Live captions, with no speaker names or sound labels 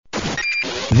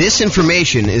This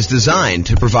information is designed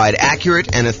to provide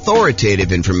accurate and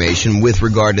authoritative information with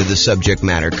regard to the subject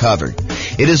matter covered.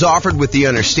 It is offered with the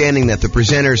understanding that the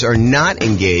presenters are not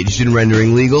engaged in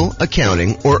rendering legal,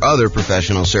 accounting, or other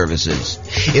professional services.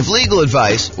 If legal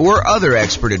advice or other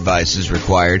expert advice is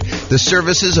required, the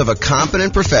services of a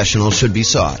competent professional should be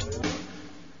sought.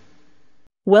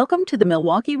 Welcome to the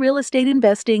Milwaukee Real Estate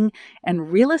Investing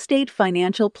and Real Estate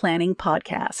Financial Planning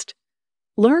Podcast.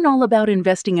 Learn all about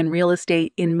investing in real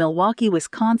estate in Milwaukee,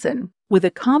 Wisconsin, with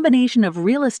a combination of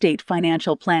real estate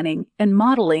financial planning and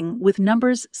modeling with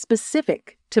numbers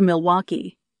specific to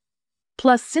Milwaukee.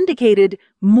 Plus syndicated,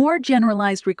 more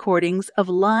generalized recordings of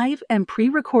live and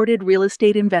pre-recorded real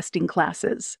estate investing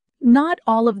classes, not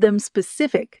all of them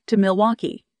specific to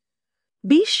Milwaukee.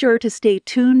 Be sure to stay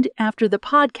tuned after the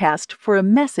podcast for a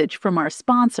message from our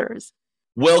sponsors.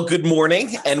 Well, good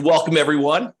morning and welcome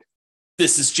everyone.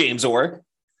 This is James Orr,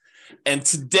 and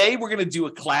today we're going to do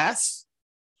a class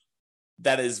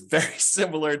that is very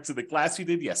similar to the class we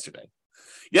did yesterday.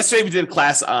 Yesterday, we did a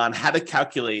class on how to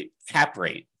calculate cap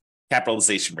rate,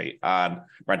 capitalization rate on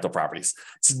rental properties.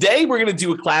 Today, we're going to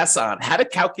do a class on how to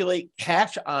calculate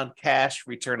cash-on-cash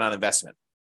return on investment.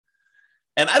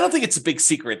 And I don't think it's a big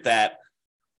secret that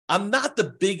I'm not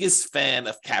the biggest fan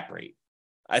of cap rate.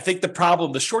 I think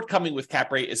the shortcoming with cap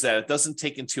rate is that it doesn't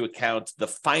take into account the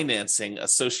financing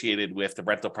associated with the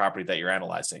rental property that you're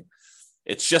analyzing.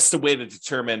 It's just a way to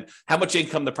determine how much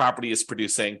income the property is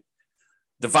producing,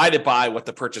 divided by what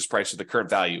the purchase price or the current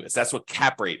value is. That's what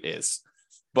cap rate is.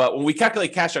 But when we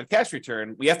calculate cash on cash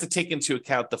return, we have to take into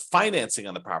account the financing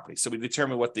on the property. So we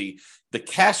determine what the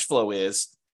cash flow is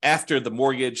after the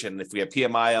mortgage and if we have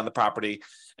PMI on the property.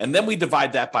 And then we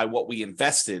divide that by what we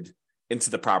invested into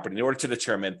the property in order to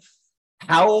determine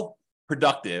how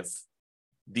productive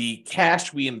the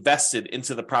cash we invested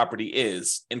into the property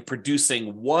is in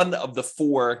producing one of the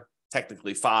four,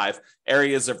 technically five,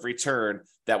 areas of return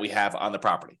that we have on the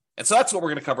property. And so that's what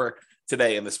we're going to cover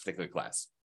today in this particular class,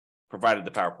 provided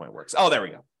the PowerPoint works. Oh, there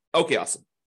we go. Okay, awesome.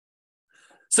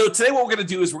 So today what we're going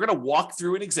to do is we're going to walk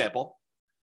through an example,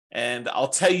 and I'll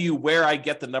tell you where I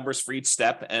get the numbers for each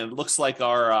step. And it looks like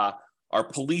our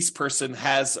police person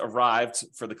has arrived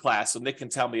for the class. So Nick can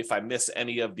tell me if I miss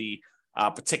any of the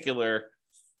particular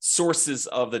sources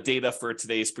of the data for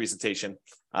today's presentation.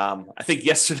 I think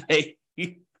yesterday,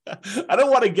 I don't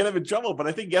want to get him in trouble, but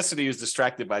I think yesterday he was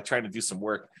distracted by trying to do some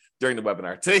work during the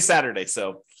webinar. Today's Saturday,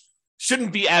 so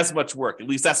shouldn't be as much work. At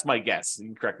least that's my guess. You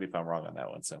can correct me if I'm wrong on that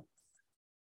one. So,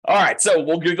 all right, so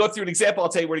we're going to go through an example. I'll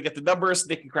tell you where to get the numbers.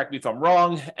 Nick can correct me if I'm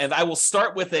wrong. And I will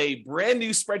start with a brand new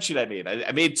spreadsheet I made.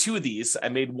 I made two of these. I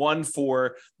made one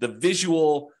for the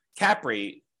visual cap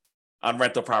rate on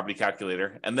rental property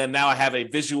calculator. And then now I have a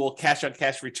visual cash on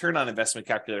cash return on investment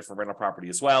calculator for rental property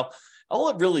as well. All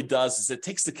it really does is it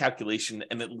takes the calculation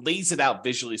and it lays it out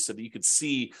visually so that you could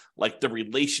see like the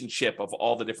relationship of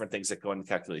all the different things that go in the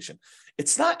calculation.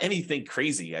 It's not anything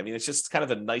crazy. I mean, it's just kind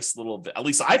of a nice little, at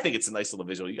least I think it's a nice little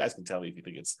visual. You guys can tell me if you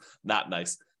think it's not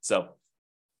nice. So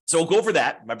we'll go over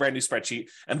that, my brand new spreadsheet.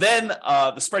 And then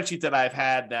the spreadsheet that I've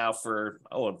had now for,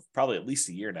 probably at least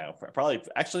a year now.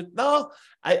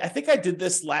 I think I did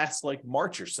this last like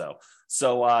March or so.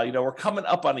 So, we're coming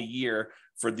up on a year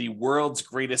for the world's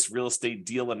greatest real estate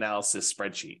deal analysis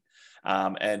spreadsheet.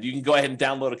 And you can go ahead and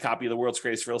download a copy of the world's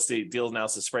greatest real estate deal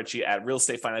analysis spreadsheet at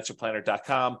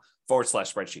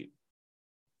realestatefinancialplanner.com/spreadsheet.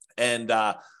 And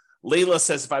Layla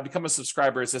says, if I become a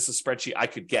subscriber, is this a spreadsheet I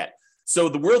could get? So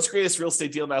the world's greatest real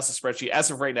estate deal analysis spreadsheet,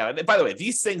 as of right now, and by the way,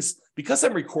 these things, because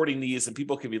I'm recording these and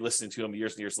people can be listening to them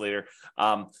years and years later,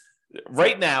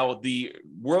 right now, the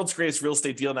world's greatest real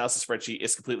estate deal analysis spreadsheet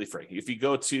is completely free. If you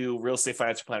go to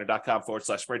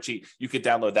realestatefinancialplanner.com/spreadsheet, you could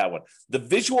download that one. The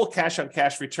visual cash on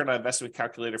cash return on investment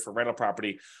calculator for rental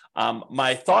property.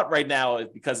 My thought right now,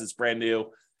 because it's brand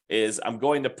new, is I'm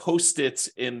going to post it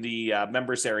in the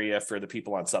members area for the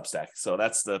people on Substack. So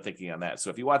that's the thinking on that. So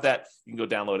if you want that, you can go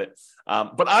download it.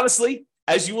 But honestly,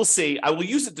 as you will see, I will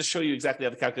use it to show you exactly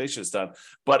how the calculation is done.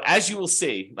 But as you will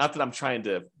see, not that I'm trying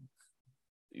to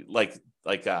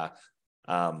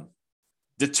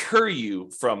deter you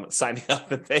from signing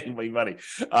up and paying me money.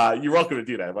 You're welcome to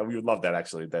do that. We would love that,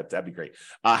 actually. That'd be great.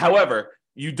 However,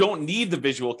 you don't need the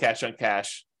visual cash on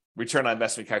cash return on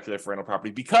investment calculator for rental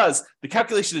property because the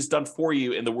calculation is done for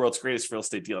you in the world's greatest real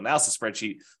estate deal analysis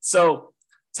spreadsheet. So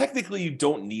technically you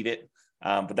don't need it,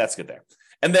 but that's good there.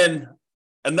 And then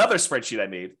another spreadsheet I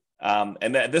made,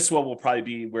 and this one will probably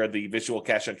be where the visual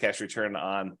cash on cash return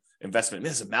on investment.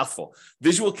 This is a mouthful.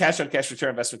 Visual cash-on-cash return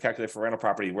investment calculator for rental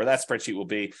property, where that spreadsheet will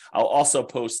be. I'll also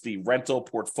post the rental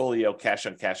portfolio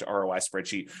cash-on-cash ROI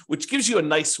spreadsheet, which gives you a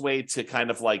nice way to kind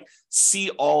of like see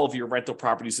all of your rental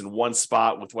properties in one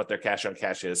spot with what their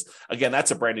cash-on-cash is. Again,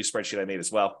 that's a brand new spreadsheet I made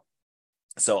as well.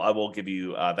 So I will give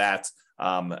you that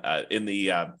in the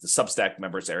Substack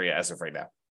members area as of right now.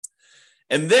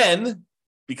 And then,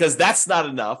 because that's not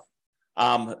enough,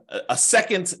 a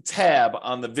second tab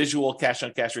on the visual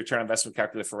cash-on-cash return on investment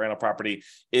calculator for rental property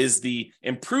is the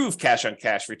improved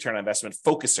cash-on-cash return on investment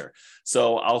focuser.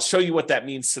 So I'll show you what that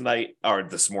means tonight, or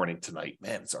this morning tonight.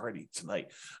 Man, it's already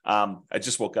tonight. I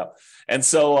just woke up. And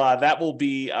so that will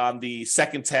be on the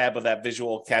second tab of that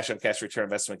visual cash-on-cash return on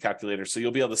investment calculator. So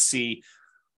you'll be able to see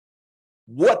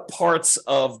what parts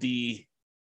of the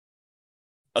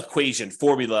equation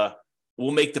formula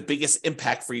will make the biggest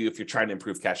impact for you if you're trying to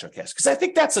improve cash on cash. Because I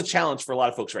think that's a challenge for a lot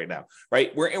of folks right now,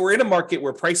 right? We're in a market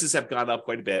where prices have gone up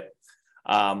quite a bit.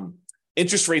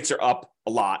 Interest rates are up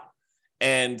a lot.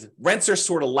 And rents are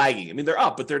sort of lagging. I mean, they're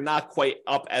up, but they're not quite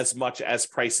up as much as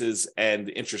prices and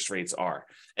interest rates are.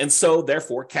 And so,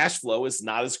 therefore, cash flow is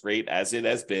not as great as it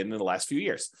has been in the last few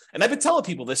years. And I've been telling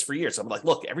people this for years. I'm like,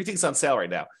 look, everything's on sale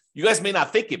right now. You guys may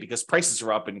not think it because prices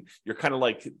are up and you're kind of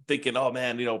like thinking, oh,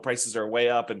 man, prices are way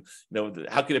up and,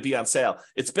 how could it be on sale?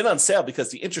 It's been on sale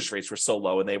because the interest rates were so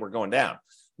low and they were going down.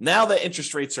 Now that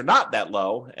interest rates are not that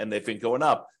low and they've been going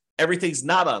up, everything's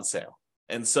not on sale.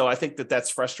 And so I think that that's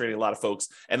frustrating a lot of folks.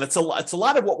 And it's a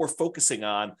lot of what we're focusing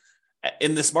on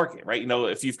in this market, right?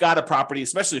 If you've got a property,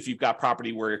 especially if you've got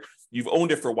property where you've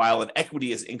owned it for a while and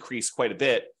equity has increased quite a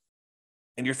bit,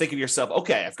 and you're thinking to yourself,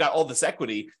 okay, I've got all this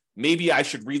equity, maybe I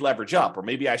should re-leverage up, or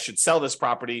maybe I should sell this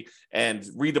property and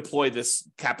redeploy this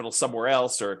capital somewhere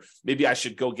else, or maybe I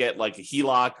should go get like a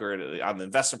HELOC or on the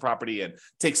investment property and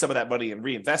take some of that money and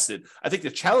reinvest it. I think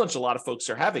the challenge a lot of folks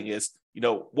are having is,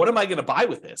 what am I going to buy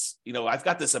with this? I've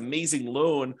got this amazing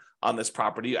loan on this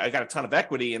property. I got a ton of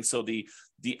equity. And so the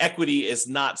equity is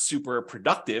not super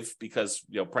productive because,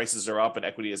 prices are up and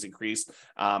equity has increased.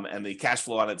 And the cash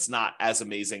flow on it's not as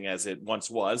amazing as it once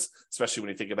was, especially when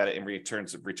you think about it in return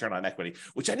on equity,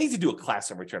 which I need to do a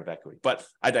class on return of equity, but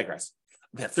I digress.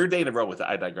 Third day in a row with the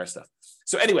I digress stuff.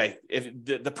 So anyway, if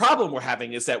the problem we're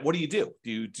having is that what do? Do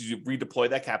you redeploy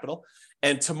that capital?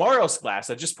 And tomorrow's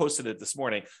class, I just posted it this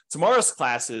morning. Tomorrow's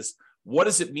class is what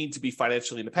does it mean to be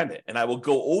financially independent? And I will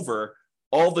go over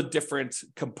all the different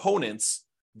components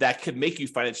that could make you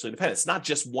financially independent. It's not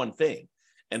just one thing.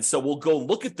 And so we'll go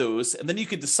look at those and then you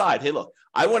can decide, hey, look,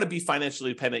 I want to be financially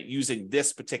independent using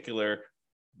this particular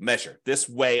measure, this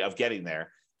way of getting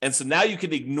there. And so now you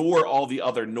can ignore all the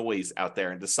other noise out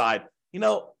there and decide,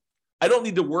 I don't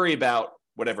need to worry about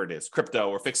whatever it is, crypto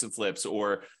or fix and flips,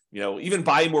 or, even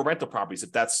buying more rental properties.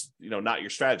 If that's, not your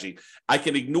strategy, I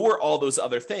can ignore all those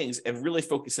other things and really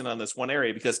focus in on this one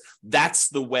area because that's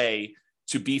the way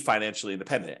to be financially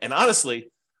independent. And honestly,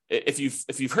 if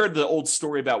you've heard the old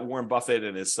story about Warren Buffett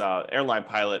and his airline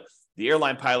pilot, the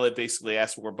airline pilot basically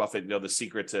asked Warren Buffett, the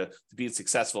secret to being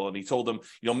successful. And he told him,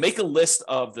 make a list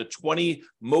of the 20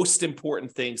 most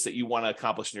important things that you want to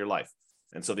accomplish in your life.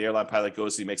 And so the airline pilot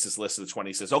goes, he makes this list of the 20,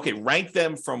 he says, okay, rank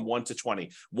them from 1 to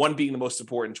 20, 1 being the most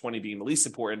important, 20 being the least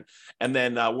important. And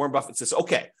then Warren Buffett says,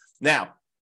 okay, now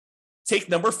take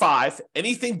number 5,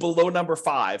 anything below number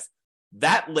 5,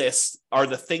 that list are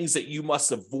the things that you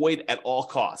must avoid at all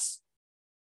costs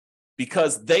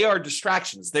because they are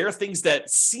distractions. They are things that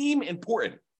seem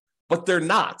important, but they're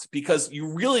not, because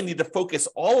you really need to focus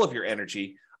all of your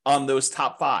energy on those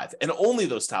top 5 and only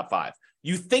those top 5.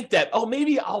 You think that, oh,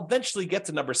 maybe I'll eventually get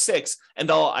to number 6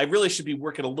 and I really should be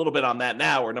working a little bit on that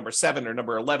now, or number 7 or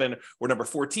number 11 or number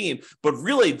 14. But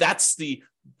really, that's the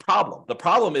problem. The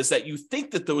problem is that you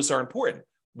think that those are important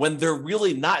when they're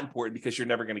really not important because you're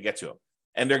never going to get to them.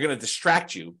 And they're going to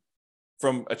distract you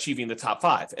from achieving the top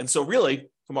 5. And so really,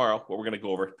 tomorrow, what we're going to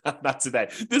go over, not today,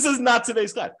 this is not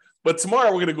today's class, but tomorrow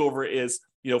we're going to go over is,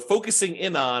 focusing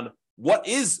in on what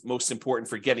is most important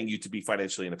for getting you to be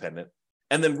financially independent.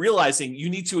 And then realizing you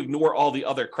need to ignore all the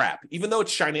other crap, even though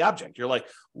it's shiny object. You're like,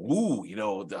 ooh,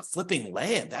 the flipping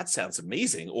land, that sounds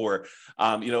amazing. Or,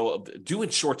 doing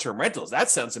short-term rentals, that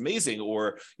sounds amazing.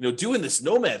 Or, doing this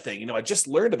nomad thing, I just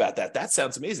learned about that. That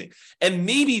sounds amazing. And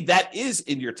maybe that is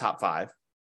in your top 5.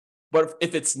 But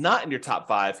if it's not in your top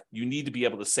 5, you need to be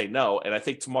able to say no. And I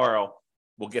think tomorrow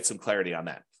we'll get some clarity on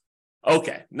that.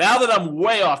 Okay, now that I'm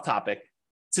way off topic,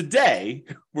 today,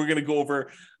 we're going to go over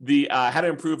the how to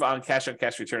improve on cash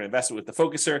return investment with the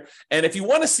focuser. And if you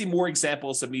want to see more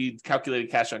examples of me calculating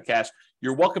cash on cash,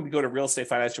 you're welcome to go to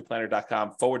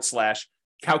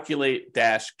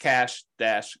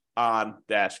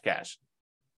realestatefinancialplanner.com/calculate-cash-on-cash.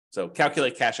 So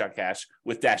calculate cash on cash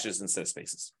with dashes instead of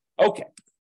spaces. Okay.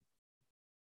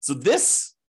 So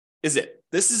this is it.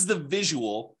 This is the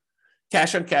visual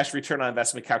cash on cash return on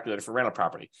investment calculator for rental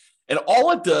property. And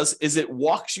all it does is it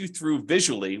walks you through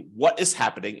visually what is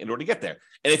happening in order to get there.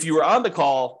 And if you were on the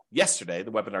call yesterday,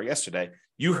 the webinar yesterday,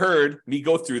 you heard me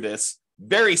go through this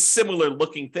very similar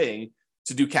looking thing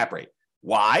to do cap rate.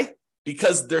 Why?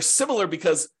 Because they're similar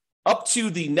because up to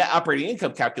the net operating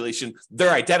income calculation,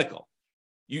 they're identical.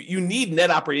 You need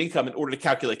net operating income in order to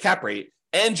calculate cap rate,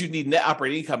 and you need net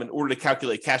operating income in order to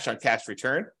calculate cash on cash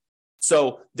return.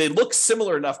 So they look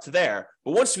similar enough to there,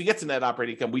 but once we get to net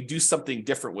operating income, we do something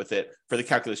different with it for the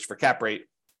calculation for cap rate.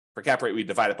 For cap rate, we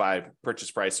divide it by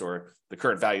purchase price or the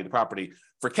current value of the property.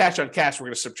 For cash on cash, we're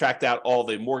going to subtract out all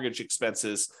the mortgage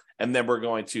expenses, and then we're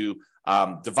going to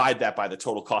divide that by the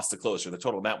total cost to close, or the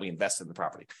total amount we invest in the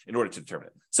property in order to determine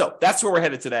it. So that's where we're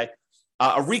headed today.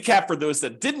 A recap for those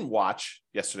that didn't watch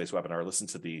yesterday's webinar or listen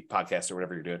to the podcast or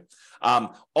whatever you're doing.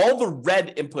 All the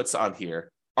red inputs on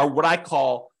here are what I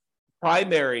call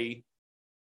primary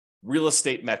real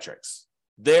estate metrics.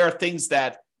 They are things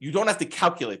that you don't have to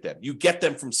calculate them. You get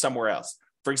them from somewhere else.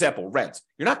 For example, rent.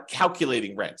 You're not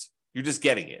calculating rent. You're just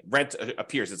getting it. Rent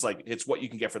appears. It's what you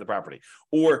can get for the property.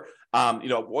 Or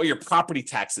what your property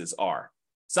taxes are.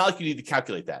 It's not like you need to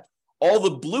calculate that. All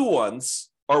the blue ones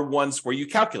are ones where you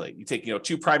calculate. You take,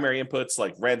 two primary inputs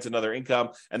like rent and other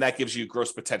income, and that gives you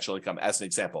gross potential income as an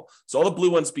example. So all the blue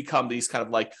ones become these kind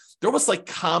of like, they're almost like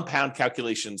compound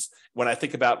calculations when I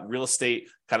think about real estate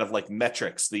kind of like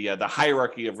metrics, the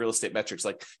hierarchy of real estate metrics,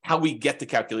 like how we get the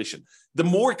calculation. The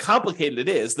more complicated it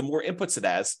is, the more inputs it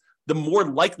has, the more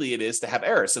likely it is to have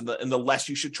errors, and the less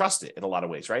you should trust it in a lot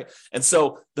of ways, right? And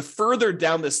so the further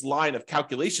down this line of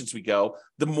calculations we go,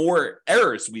 the more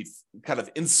errors we've kind of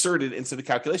inserted into the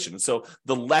calculation. And so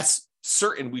the less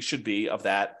certain we should be of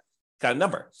that kind of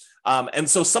number. And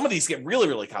so some of these get really,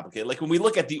 really complicated. Like when we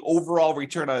look at the overall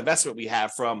return on investment we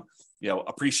have from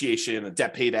appreciation and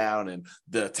debt pay down and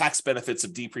the tax benefits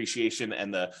of depreciation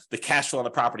and the cash flow on the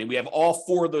property. We have all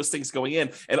four of those things going in,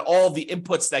 and all the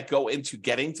inputs that go into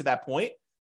getting to that point.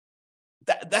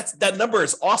 That number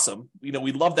is awesome.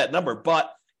 We love that number,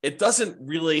 but it doesn't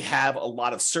really have a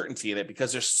lot of certainty in it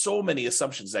because there's so many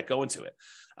assumptions that go into it.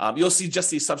 You'll see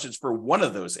just the assumptions for one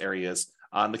of those areas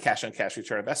on the cash on cash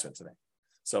return investment today.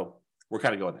 So we're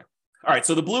kind of going there. All right.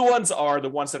 So the blue ones are the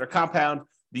ones that are compound.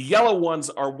 The yellow ones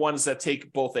are ones that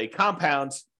take both a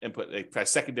compound input, a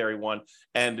secondary one,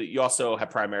 and you also have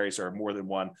primaries or more than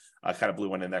one kind of blue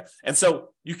one in there. And so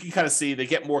you can kind of see they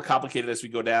get more complicated as we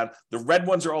go down. The red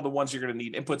ones are all the ones you're going to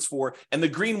need inputs for, and the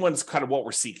green one's kind of what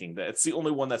we're seeking. It's the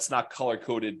only one that's not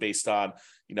color-coded based on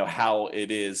how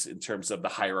it is in terms of the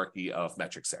hierarchy of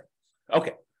metrics there.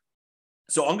 Okay,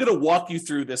 so I'm going to walk you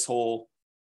through this whole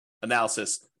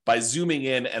analysis by zooming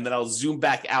in, and then I'll zoom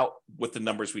back out with the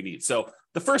numbers we need. So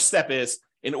the first step is,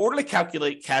 in order to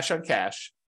calculate cash on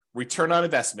cash, return on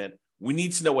investment, we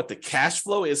need to know what the cash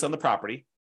flow is on the property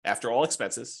after all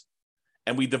expenses,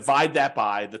 and we divide that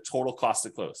by the total cost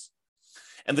to close.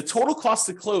 And the total cost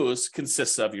to close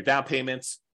consists of your down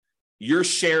payments, your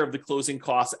share of the closing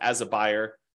costs as a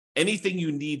buyer, anything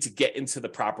you need to get into the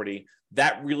property,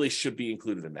 that really should be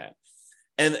included in that.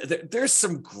 And there's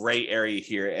some gray area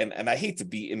here, and I hate to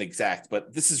be inexact,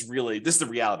 but this is the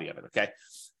reality of it, okay?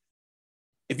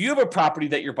 If you have a property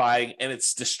that you're buying and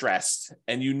it's distressed,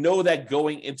 and you know that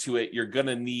going into it, you're going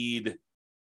to need,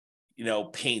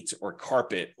 paint or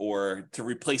carpet or to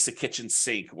replace a kitchen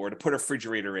sink or to put a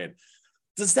refrigerator in,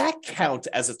 does that count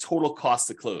as a total cost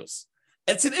to close?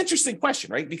 And it's an interesting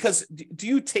question, right? Because do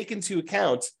you take into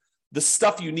account the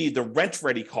stuff you need, the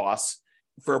rent-ready costs,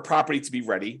 for a property to be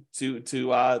ready to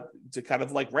kind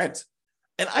of like rent?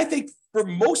 And I think for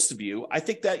most of you, I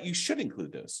think that you should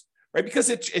include those, right? Because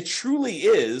it truly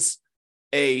is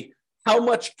how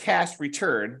much cash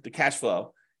return, the cash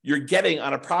flow you're getting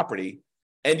on a property,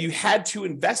 and you had to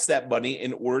invest that money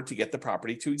in order to get the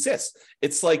property to exist.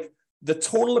 It's like the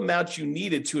total amount you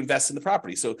needed to invest in the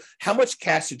property. So how much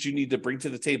cash did you need to bring to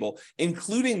the table,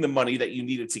 including the money that you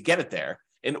needed to get it there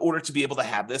in order to be able to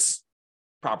have this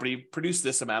property produce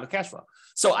this amount of cash flow?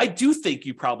 So I do think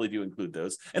you probably do include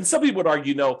those. And some people would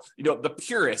argue, the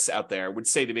purists out there would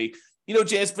say to me,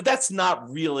 James, but that's not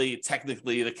really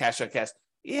technically the cash on cash.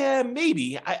 Yeah,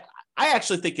 maybe. I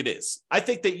actually think it is. I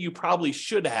think that you probably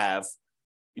should have,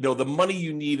 the money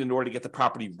you need in order to get the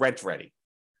property rent ready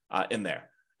in there.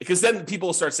 Because then people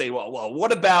will start saying, well,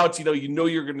 what about, you're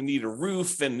going to need a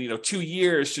roof and, 2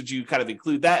 years, should you kind of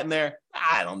include that in there?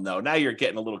 I don't know. Now you're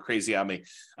getting a little crazy on me.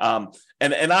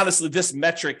 And honestly, this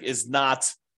metric is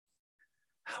not,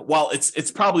 while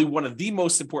it's probably one of the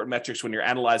most important metrics when you're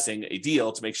analyzing a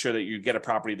deal to make sure that you get a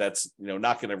property that's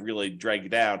not going to really drag you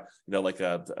down, like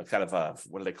a kind of a,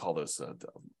 what do they call those?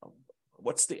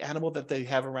 What's the animal that they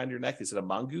have around your neck? Is it a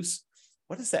mongoose?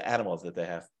 What is the animal that they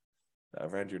have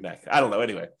around your neck? I don't know.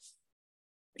 Anyway,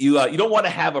 you don't want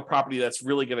to have a property that's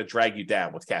really going to drag you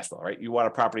down with cash flow, right? You want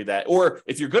a property that, or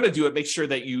if you're going to do it, make sure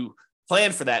that you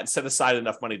plan for that and set aside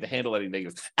enough money to handle any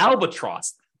negatives.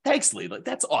 Albatross. Thanks, Lee. Like,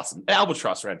 that's awesome.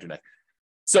 Albatross around your neck.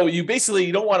 So you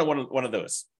don't want one of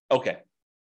those. Okay.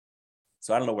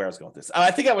 So I don't know where I was going with this.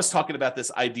 I think I was talking about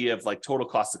this idea of like total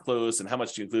cost to close and how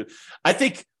much do you include. I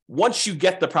think once you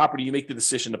get the property, you make the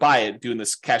decision to buy it, doing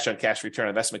this cash on cash return on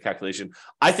investment calculation.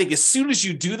 I think as soon as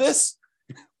you do this,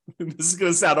 this is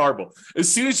going to sound horrible.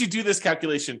 As soon as you do this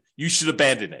calculation, you should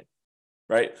abandon it,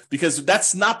 right? Because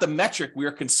that's not the metric we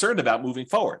are concerned about moving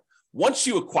forward. Once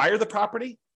you acquire the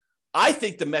property, I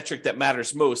think the metric that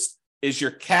matters most is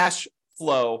your cash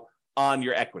flow on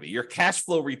your equity, your cash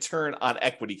flow return on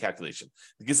equity calculation,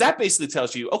 because that basically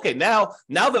tells you, okay, now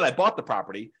that I bought the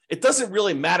property, it doesn't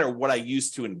really matter what I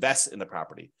use to invest in the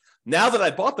property. Now that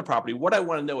I bought the property, what I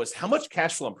want to know is how much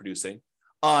cash flow I'm producing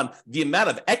on the amount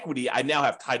of equity I now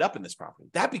have tied up in this property.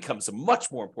 That becomes a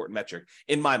much more important metric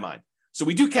in my mind. So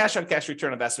we do cash on cash return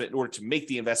on investment in order to make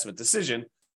the investment decision.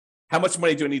 How much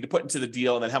money do I need to put into the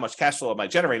deal? And then how much cash flow am I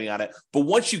generating on it? But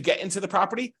once you get into the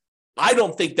property, I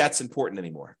don't think that's important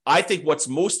anymore. I think what's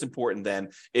most important then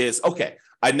is, okay,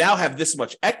 I now have this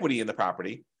much equity in the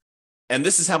property, and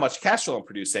this is how much cash flow I'm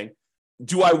producing.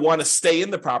 Do I want to stay in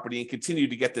the property and continue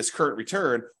to get this current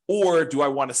return? Or do I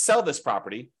want to sell this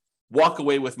property, walk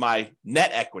away with my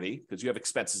net equity, because you have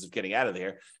expenses of getting out of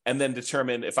there, and then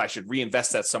determine if I should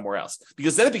reinvest that somewhere else?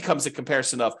 Because then it becomes a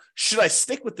comparison of, should I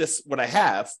stick with this, what I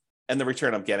have, and the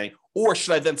return I'm getting, or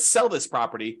should I then sell this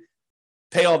property,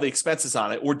 pay all the expenses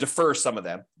on it, or defer some of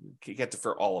them? You can't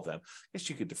defer all of them. I guess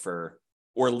you could defer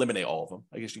or eliminate all of them.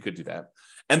 I guess you could do that.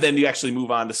 And then you actually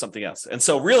move on to something else. And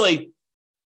so really,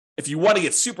 if you want to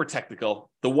get super technical,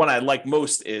 the one I like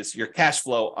most is your cash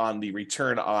flow on the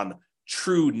return on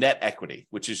true net equity,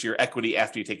 which is your equity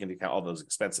after you take into account all those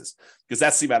expenses, because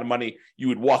that's the amount of money you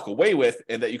would walk away with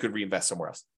and that you could reinvest somewhere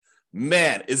else.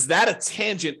 Man, is that a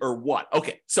tangent or what?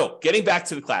 Okay, so getting back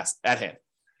to the class at hand.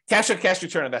 Cash on cash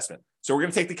return on investment. So we're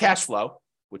going to take the cash flow,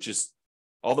 which is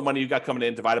all the money you got coming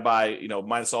in, divided by,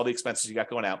 minus all the expenses you got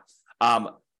going out,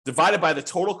 divided by the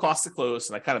total cost to close.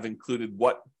 And I kind of included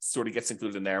what sort of gets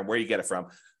included in there and where you get it from.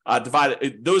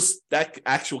 That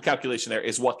actual calculation there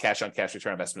is what cash on cash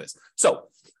return on investment is. So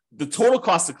the total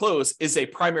cost to close is a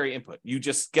primary input. You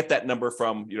just get that number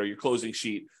from, your closing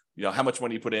sheet, how much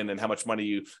money you put in and how much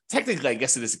money technically, I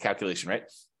guess it is a calculation, right?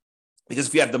 Because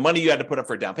if you have the money you had to put up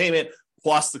for a down payment,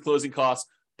 plus the closing costs,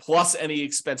 plus any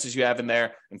expenses you have in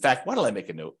there. In fact, why don't I make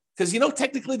a note? Because,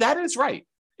 technically that is right.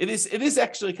 It is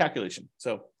actually a calculation.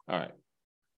 So, all right.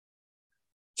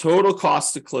 Total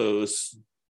cost to close.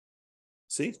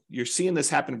 See, you're seeing this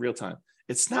happen in real time.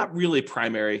 It's not really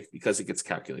primary because it gets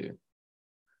calculated.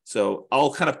 So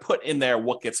I'll kind of put in there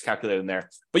what gets calculated in there,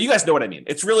 but you guys know what I mean.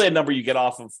 It's really a number you get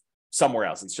off of somewhere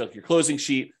else. It's just your closing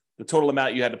sheet, the total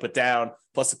amount you had to put down,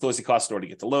 plus the closing costs in order to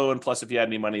get the loan, plus if you had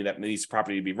any money that needs the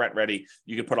property to be rent ready,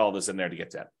 you can put all this in there to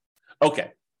get that.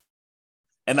 Okay.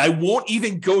 And I won't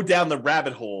even go down the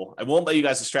rabbit hole. I won't let you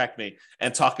guys distract me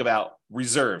and talk about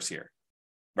reserves here,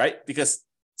 right? Because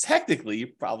technically, you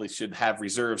probably should have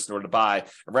reserves in order to buy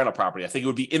a rental property. I think it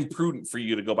would be imprudent for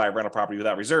you to go buy a rental property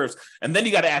without reserves. And then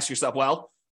you got to ask yourself,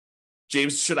 well,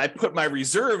 James, should I put my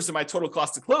reserves in my total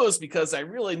cost to close? Because I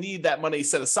really need that money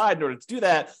set aside in order to do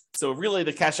that. So really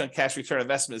the cash on cash return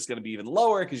investment is going to be even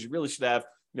lower because you really should have,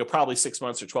 probably 6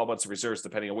 months or 12 months of reserves,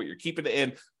 depending on what you're keeping it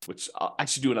in, which I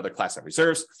should do another class on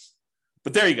reserves.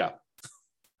 But there you go.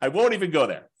 I won't even go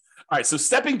there. All right, so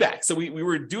stepping back. So we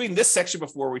were doing this section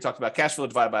before where we talked about cash flow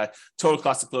divided by total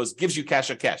cost to close gives you cash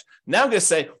on cash. Now I'm going to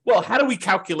say, well, how do we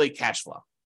calculate cash flow,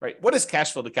 right? What does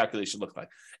cash flow, the calculation look like?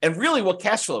 And really what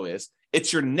cash flow is,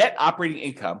 it's your net operating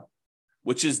income,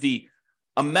 which is the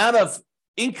amount of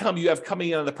income you have coming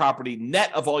in on the property,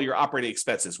 net of all your operating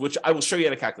expenses, which I will show you how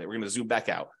to calculate. We're going to zoom back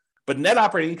out. But net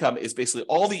operating income is basically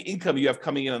all the income you have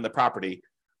coming in on the property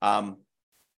after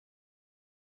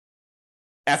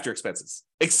expenses,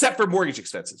 except for mortgage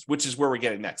expenses, which is where we're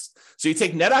getting next. So you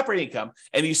take net operating income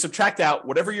and you subtract out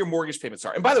whatever your mortgage payments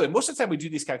are. And by the way, most of the time we do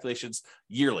these calculations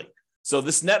yearly. So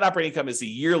this net operating income is the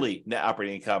yearly net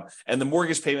operating income, and the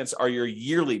mortgage payments are your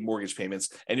yearly mortgage payments,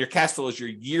 and your cash flow is your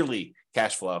yearly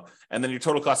cash flow. And then your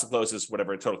total cost of close is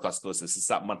whatever total cost of close is. It's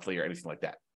not monthly or anything like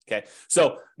that. Okay.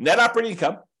 So net operating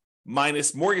income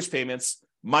minus mortgage payments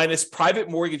minus private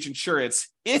mortgage insurance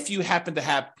if you happen to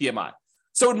have PMI.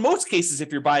 So in most cases,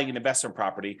 if you're buying an investment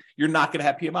property, you're not going to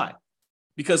have PMI,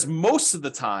 because most of the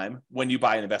time when you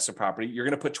buy an investment property, you're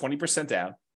going to put 20%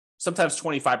 down, sometimes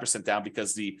 25% down,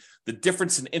 because the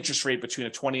difference in interest rate between a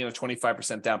 20 and a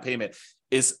 25% down payment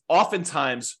is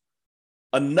oftentimes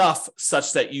enough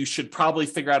such that you should probably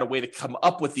figure out a way to come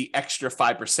up with the extra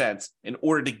 5% in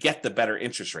order to get the better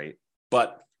interest rate.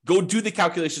 But go do the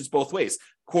calculations both ways.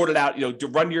 Quote it out, to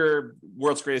run your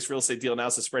world's greatest real estate deal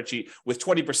analysis spreadsheet with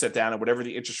 20% down and whatever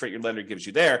the interest rate your lender gives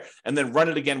you there, and then run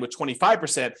it again with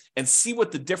 25% and see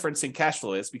what the difference in cash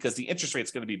flow is, because the interest rate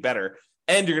is going to be better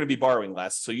and you're going to be borrowing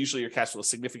less. So usually your cash flow is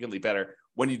significantly better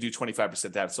when you do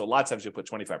 25% down. So a lot of times you'll put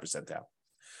 25% down.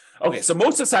 Okay, so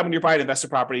most of the time when you're buying an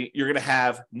investment property, you're going to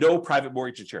have no private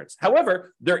mortgage insurance.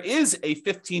 However, there is a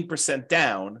 15%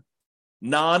 down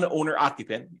non-owner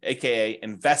occupant, aka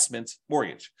investment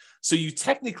mortgage. So you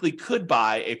technically could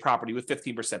buy a property with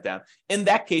 15% down. In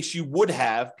that case, you would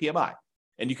have PMI.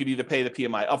 And you could either pay the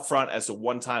PMI upfront as a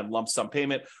one-time lump sum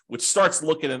payment, which starts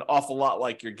looking an awful lot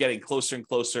like you're getting closer and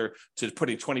closer to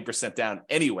putting 20% down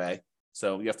anyway.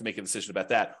 So you have to make a decision about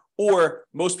that. Or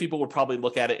most people would probably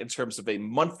look at it in terms of a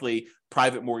monthly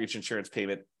private mortgage insurance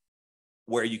payment,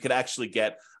 where you could actually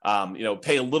get,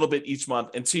 pay a little bit each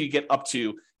month until you get up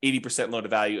to 80% loan to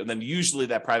value. And then usually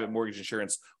that private mortgage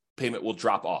insurance payment will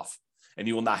drop off and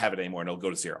you will not have it anymore and it'll go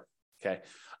to zero. Okay.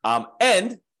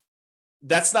 And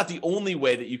that's not the only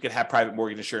way that you can have private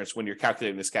mortgage insurance when you're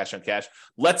calculating this cash on cash.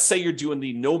 Let's say you're doing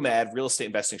the nomad real estate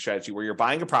investing strategy where you're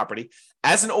buying a property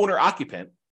as an owner occupant.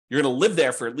 You're going to live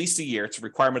there for at least a year. It's a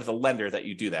requirement of the lender that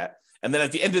you do that. And then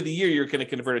at the end of the year, you're going to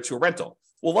convert it to a rental.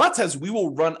 Well, a lot of times we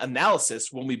will run analysis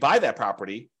when we buy that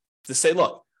property to say,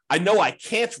 look, I know I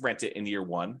can't rent it in year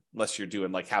one, unless you're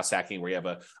doing like house hacking where you have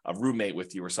a roommate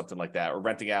with you or something like that, or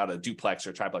renting out a duplex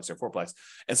or triplex or fourplex.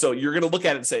 And so you're going to look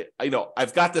at it and say,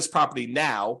 I've got this property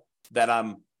now that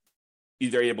I'm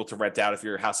either able to rent out if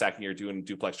you're house hacking or doing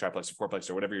duplex, triplex, or fourplex,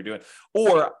 or whatever you're doing.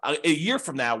 Or a year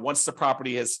from now, once the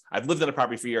property I've lived in a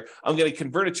property for a year, I'm going to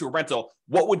convert it to a rental.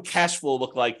 What would cash flow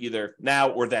look like either now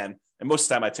or then? And most of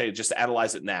the time I tell you just to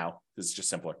analyze it now, because it's just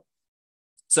simpler.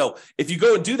 So if you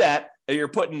go and do that, and you're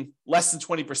putting less than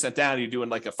 20% down, you're doing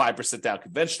like a 5% down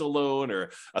conventional loan,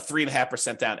 or a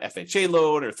 3.5% down FHA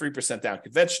loan, or 3% down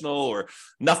conventional, or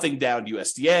nothing down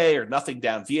USDA, or nothing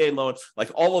down VA loan,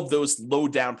 like all of those low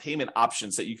down payment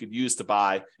options that you could use to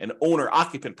buy an owner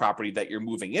occupant property that you're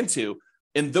moving into.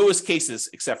 In those cases,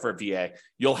 except for VA,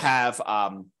 you'll have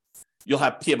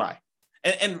PMI.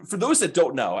 And for those that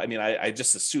don't know, I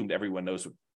just assumed everyone knows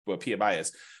what PMI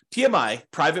is. PMI,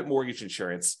 private mortgage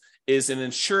insurance, is an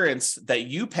insurance that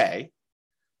you pay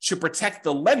to protect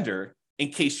the lender in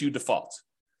case you default.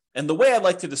 And the way I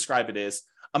like to describe it is,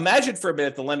 imagine for a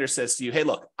minute the lender says to you, hey,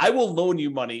 look, I will loan you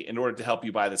money in order to help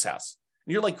you buy this house.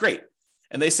 And you're like, great.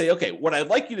 And they say, okay, what I'd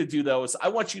like you to do, though, is I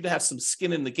want you to have some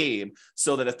skin in the game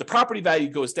so that if the property value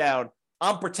goes down,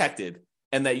 I'm protected,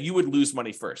 and that you would lose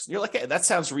money first. And you're like, hey, that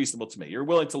sounds reasonable to me. You're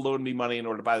willing to loan me money in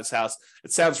order to buy this house.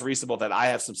 It sounds reasonable that I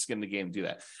have some skin in the game to do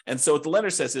that. And so what the lender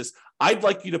says is, I'd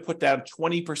like you to put down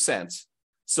 20%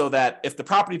 so that if the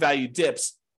property value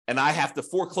dips and I have to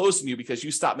foreclose on you because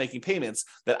you stop making payments,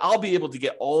 that I'll be able to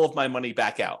get all of my money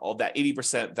back out, all that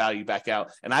 80% value back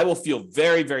out. And I will feel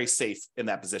very, very safe in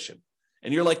that position.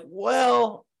 And you're like,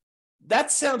 well, that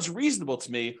sounds reasonable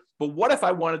to me, but what if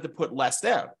I wanted to put less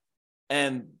down?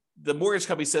 And the mortgage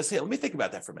company says, hey, let me think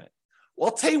about that for a minute. Well,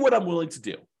 I'll tell you what I'm willing to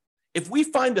do. If we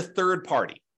find a third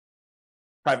party,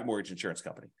 private mortgage insurance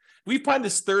company, we find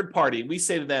this third party and we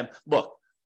say to them, look,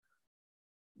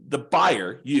 the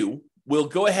buyer, you, will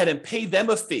go ahead and pay them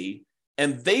a fee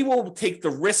and they will take the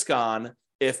risk on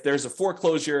if there's a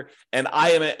foreclosure and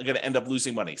I am going to end up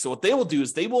losing money. So what they will do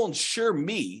is they will insure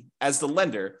me as the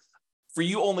lender for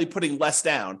you only putting less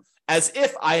down, as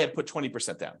if I had put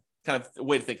 20% down. Kind of a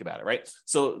way to think about it, right?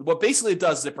 So what basically it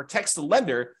does is it protects the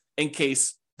lender in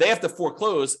case they have to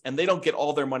foreclose and they don't get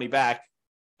all their money back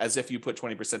as if you put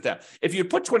 20% down. If you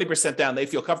put 20% down, they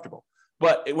feel comfortable.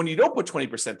 But when you don't put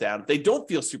 20% down, they don't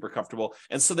feel super comfortable.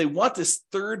 And so they want this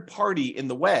third party in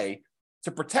the way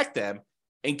to protect them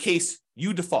in case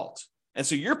you default. And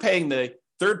so you're paying the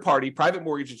third party private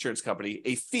mortgage insurance company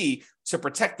a fee to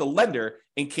protect the lender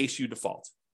in case you default.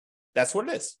 That's what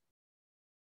it is.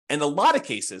 In a lot of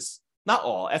cases, not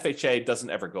all, FHA doesn't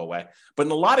ever go away, but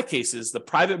in a lot of cases, the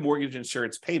private mortgage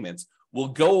insurance payments will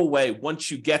go away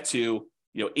once you get to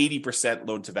 80%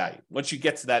 loan to value. Once you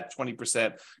get to that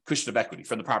 20% cushion of equity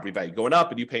from the property value going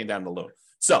up and you paying down the loan.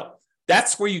 So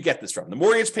That's where you get this from. The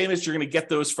mortgage payments, you're going to get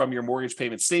those from your mortgage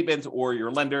payment statement or your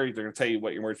lender. They're going to tell you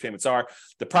what your mortgage payments are.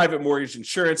 The private mortgage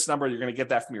insurance number, you're going to get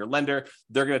that from your lender.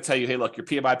 They're going to tell you, hey, look, your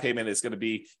PMI payment is going to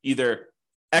be either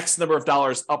X number of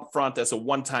dollars upfront as a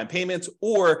one-time payment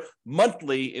or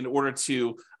monthly in order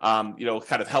to,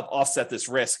 kind of help offset this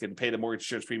risk and pay the mortgage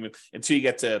insurance premium until you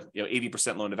get to,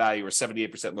 80% loan to value or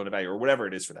 78% loan to value or whatever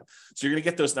it is for them. So you're going to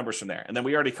get those numbers from there. And then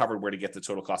we already covered where to get the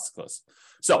total cost to close.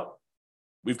 So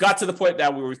we've got to the point now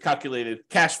where we've calculated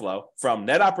cash flow from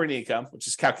net operating income, which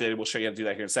is calculated. We'll show you how to do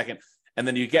that here in a second. And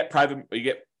then you get private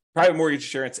mortgage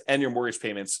insurance and your mortgage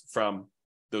payments from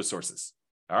those sources.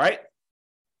 All right.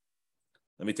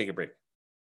 Let me take a break.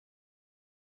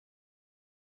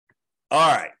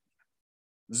 All right.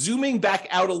 Zooming back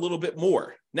out a little bit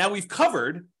more. Now we've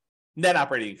covered net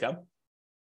operating income.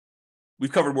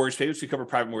 We've covered mortgage payments. We've covered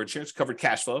private mortgage insurance, covered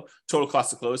cash flow, total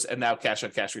cost to close, and now cash on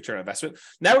cash return on investment.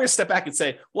 Now we're going to step back and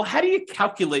say, well, how do you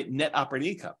calculate net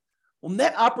operating income? Well,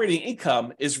 net operating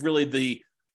income is really the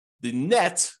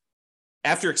net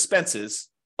after expenses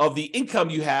of the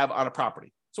income you have on a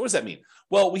property. So what does that mean?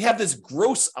 Well, we have this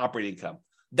gross operating income.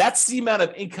 That's the amount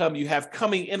of income you have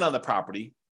coming in on the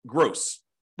property, gross,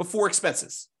 before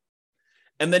expenses.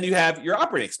 And then you have your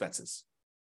operating expenses.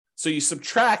 So you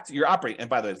subtract your operating, and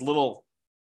by the way, little,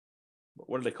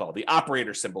 what do they call it? The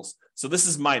operator symbols. So this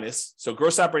is minus. So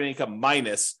gross operating income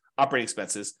minus operating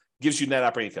expenses gives you net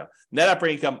operating income. Net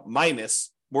operating income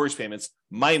minus mortgage payments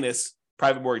minus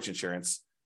private mortgage insurance,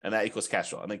 and that equals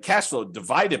cash flow. And then cash flow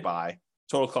divided by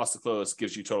total cost to close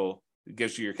gives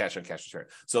you your cash on cash return.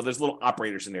 So there's little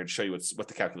operators in there to show you what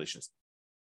the calculation is.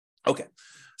 Okay.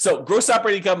 So gross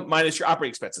operating income minus your operating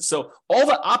expenses. So all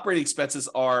the operating expenses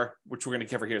are, which we're going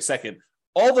to cover here in a second,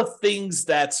 all the things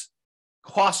that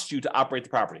cost you to operate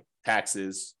the property: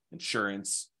 taxes,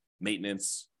 insurance,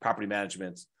 maintenance, property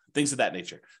management, things of that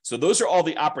nature. So those are all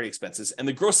the operating expenses. And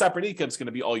the gross operating income is going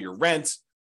to be all your rent,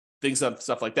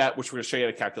 stuff like that, which we're going to show you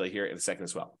how to calculate here in a second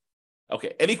as well.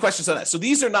 Okay, any questions on that? So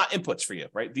these are not inputs for you,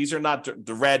 right? These are not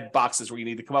the red boxes where you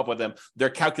need to come up with them. They're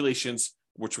calculations,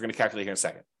 which we're going to calculate here in a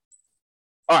second.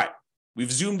 All right,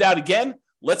 we've zoomed out again.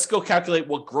 Let's go calculate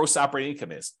what gross operating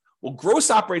income is. Well,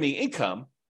 gross operating income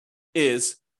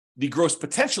is the gross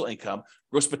potential income.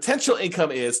 Gross potential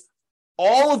income is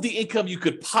all of the income you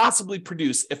could possibly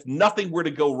produce if nothing were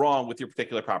to go wrong with your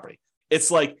particular property. It's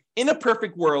like, in a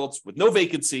perfect world with no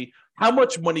vacancy, how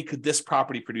much money could this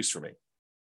property produce for me?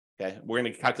 Okay, we're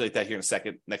going to calculate that here in a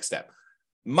second. Next step.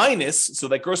 Minus, so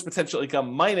that gross potential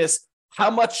income minus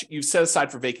how much you've set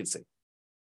aside for vacancy.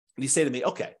 And you say to me,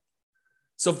 okay,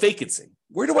 so vacancy,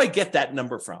 where do I get that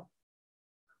number from?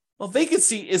 Well,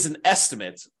 vacancy is an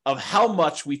estimate of how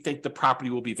much we think the property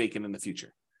will be vacant in the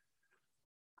future.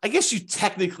 I guess you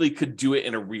technically could do it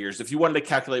in arrears. If you wanted to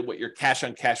calculate what your cash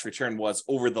on cash return was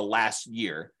over the last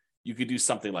year, you could do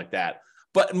something like that.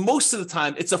 But most of the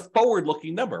time, it's a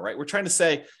forward-looking number, right? We're trying to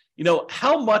say,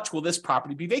 how much will this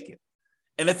property be vacant?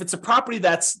 And if it's a property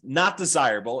that's not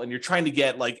desirable and you're trying to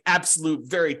get like absolute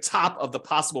very top of the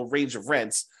possible range of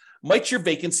rents, might your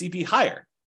vacancy be higher?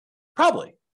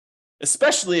 Probably,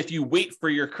 especially if you wait for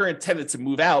your current tenant to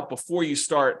move out before you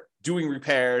start doing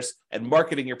repairs and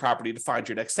marketing your property to find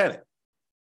your next tenant.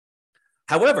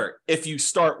 However, if you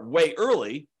start way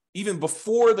early, even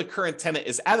before the current tenant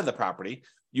is out of the property,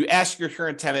 you ask your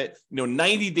current tenant,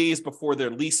 90 days before their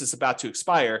lease is about to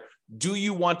expire, do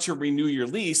you want to renew your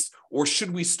lease, or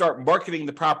should we start marketing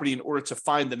the property in order to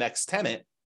find the next tenant?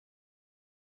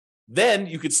 Then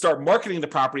you could start marketing the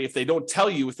property if they don't tell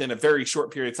you within a very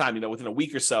short period of time, within a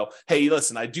week or so, hey,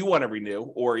 listen, I do want to renew,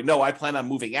 or no, I plan on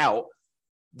moving out.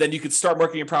 Then you could start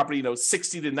marketing your property,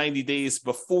 60 to 90 days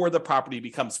before the property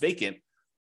becomes vacant.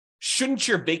 Shouldn't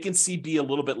your vacancy be a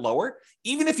little bit lower?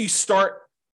 Even if you start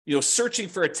searching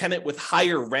for a tenant with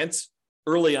higher rent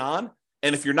early on,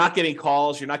 and if you're not getting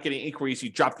calls, you're not getting inquiries, you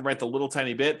drop the rent a little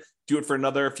tiny bit, do it for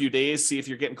another few days, see if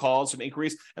you're getting calls and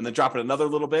inquiries, and then drop it another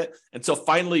little bit until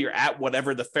finally you're at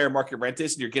whatever the fair market rent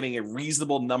is, and you're getting a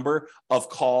reasonable number of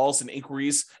calls and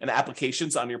inquiries and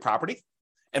applications on your property.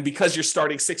 And because you're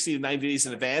starting 60 to 90 days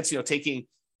in advance, taking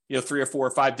 3 or 4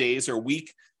 or 5 days or a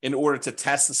week in order to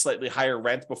test a slightly higher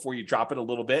rent before you drop it a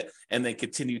little bit and then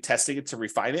continue testing it to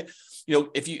refine it.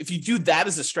 If you do that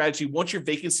as a strategy, won't your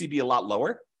vacancy be a lot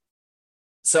lower?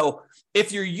 So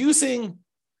if you're using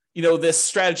this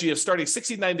strategy of starting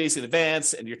 69 days in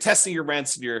advance, and you're testing your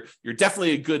rents, and you're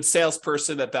definitely a good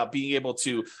salesperson about being able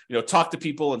to, talk to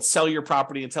people and sell your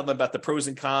property and tell them about the pros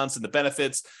and cons and the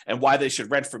benefits and why they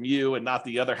should rent from you and not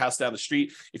the other house down the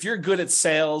street. If you're good at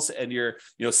sales and you're,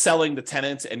 selling the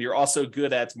tenant, and you're also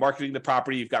good at marketing the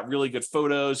property, you've got really good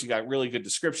photos, you got really good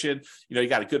description, you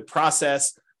got a good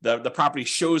process. The property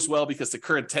shows well because the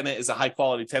current tenant is a high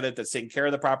quality tenant that's taking care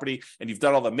of the property, and you've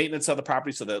done all the maintenance of the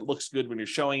property so that it looks good when you're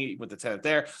showing it with the tenant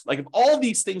there. Like, if all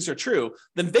these things are true,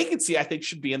 then vacancy, I think,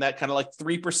 should be in that kind of like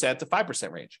 3% to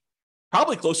 5% range,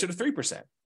 probably closer to 3%.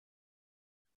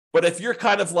 But if you're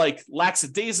kind of like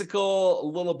lackadaisical, a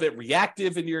little bit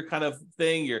reactive in your kind of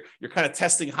thing, you're kind of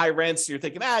testing high rents, you're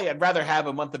thinking, I'd rather have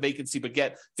a month of vacancy, but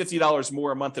get $50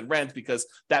 more a month in rent because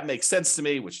that makes sense to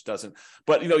me, which it doesn't.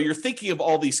 But, you're thinking of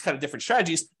all these kind of different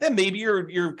strategies, then maybe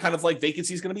you're kind of like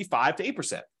vacancy is going to be 5 to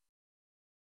 8%.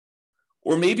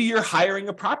 Or maybe you're hiring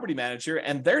a property manager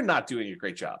and they're not doing a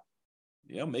great job.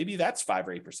 Maybe that's 5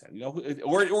 or 8%,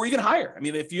 or even higher. I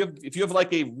mean, if you have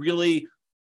like a really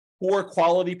poor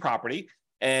quality property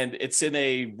and it's in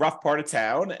a rough part of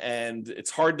town and it's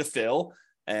hard to fill,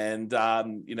 and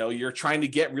you're trying to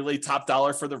get really top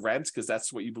dollar for the rent because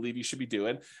that's what you believe you should be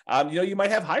doing, you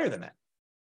might have higher than that.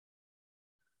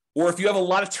 Or if you have a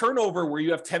lot of turnover where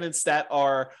you have tenants that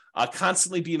are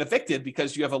constantly being evicted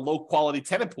because you have a low quality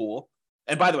tenant pool,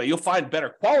 and by the way, you'll find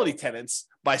better quality tenants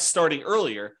by starting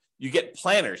earlier. You get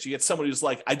planners. You get someone who's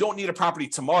like, I don't need a property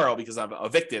tomorrow because I'm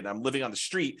evicted. I'm living on the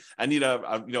street. I need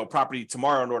a property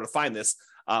tomorrow in order to find this.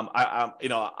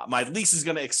 My lease is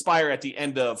going to expire at the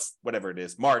end of whatever it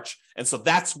is, March, and so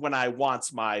that's when I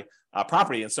want my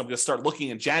property. And so I'm going to start looking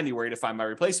in January to find my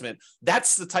replacement.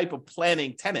 That's the type of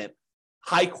planning tenant,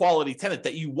 high quality tenant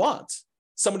that you want.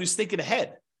 Someone who's thinking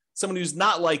ahead. Someone who's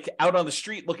not like out on the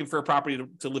street looking for a property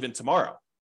to live in tomorrow.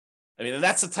 I mean, and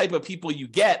that's the type of people you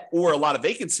get, or a lot of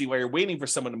vacancy where you're waiting for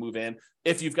someone to move in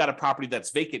if you've got a property that's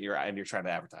vacant and you're trying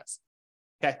to advertise.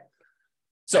 Okay.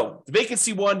 So the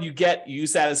vacancy one, you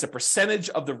use that as a percentage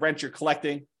of the rent you're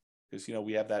collecting, because,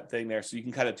 we have that thing there. So you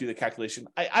can kind of do the calculation.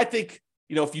 I think,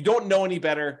 if you don't know any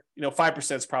better,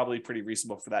 5% is probably pretty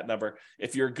reasonable for that number.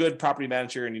 If you're a good property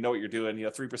manager and you know what you're doing,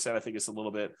 3% I think is a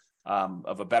little bit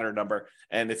of a better number.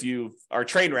 And if you are a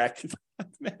train wreck,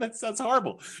 man, that sounds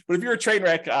horrible. But if you're a train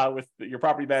wreck with your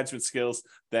property management skills,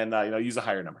 then use a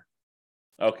higher number.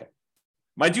 Okay.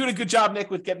 Am I doing a good job,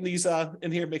 Nick, with getting these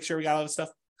in here? Make sure we got all this stuff.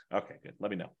 Okay, good.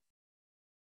 Let me know.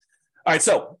 All right,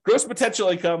 so gross potential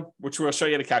income, which we'll show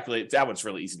you how to calculate. That one's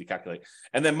really easy to calculate.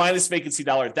 And then minus vacancy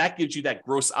dollar, that gives you that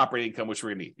gross operating income, which we're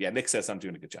going to need. Yeah, Nick says I'm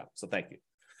doing a good job, so thank you.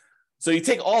 So you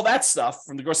take all that stuff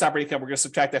from the gross operating income, we're going to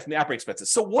subtract that from the operating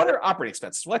expenses. So what are operating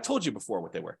expenses? Well, I told you before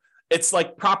what they were. It's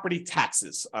like property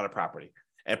taxes on a property,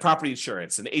 and property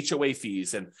insurance and HOA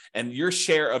fees and your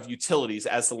share of utilities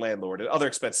as the landlord and other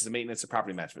expenses and maintenance and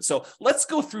property management. So let's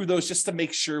go through those just to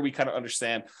make sure we kind of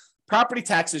understand. Property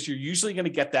taxes, you're usually going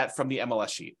to get that from the MLS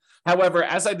sheet. However,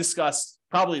 as I discussed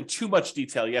probably in too much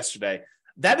detail yesterday,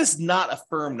 that is not a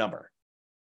firm number.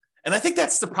 And I think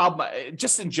that's the problem,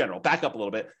 just in general, back up a little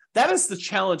bit. That is the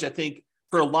challenge, I think,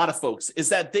 for a lot of folks, is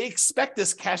that they expect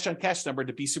this cash on cash number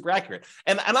to be super accurate.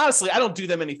 And honestly, I don't do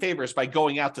them any favors by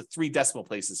going out to 3 decimal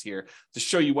places here to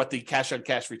show you what the cash on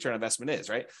cash return on investment is,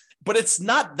 right? But it's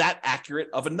not that accurate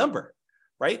of a number,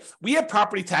 right? We have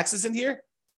property taxes in here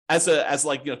as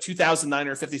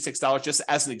 $2,956, just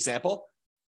as an example.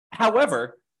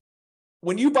 However,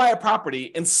 when you buy a property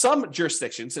in some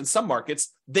jurisdictions, in some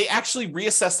markets, they actually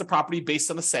reassess the property based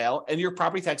on the sale, and your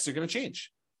property taxes are going to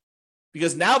change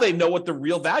because now they know what the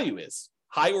real value is,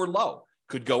 high or low.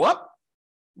 Could go up,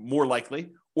 more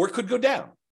likely, or it could go down,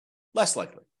 less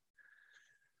likely.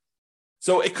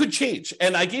 So it could change.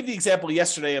 And I gave the example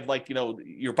yesterday of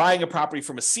you're buying a property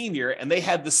from a senior and they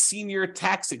had the senior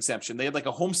tax exemption. They had like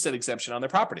a homestead exemption on their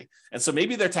property. And so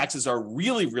maybe their taxes are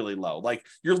really, really low. Like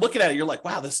you're looking at it, you're like,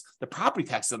 wow, the property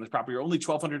taxes on this property are only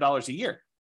 $1,200 a year.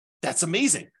 That's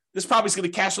amazing. This property's going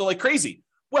to cash flow like crazy.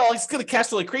 Well, it's going to cash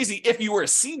flow like crazy if you were a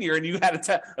senior and you had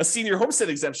a senior homestead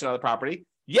exemption on the property.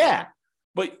 Yeah.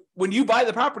 But when you buy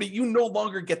the property, you no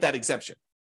longer get that exemption.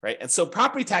 Right. And so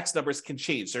property tax numbers can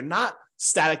change. They're not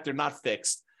static. They're not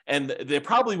fixed. And they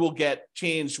probably will get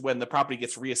changed when the property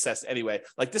gets reassessed anyway.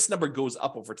 Like this number goes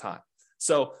up over time.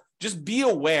 So just be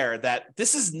aware that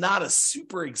this is not a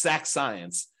super exact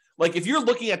science. Like if you're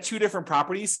looking at 2 different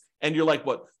properties and you're like,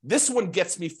 what, this one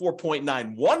gets me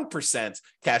 4.91%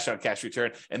 cash on cash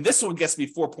return, and this one gets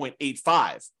me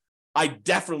 4.85. I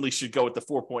definitely should go with the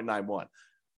 4.91.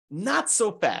 Not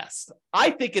so fast. I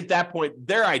think at that point,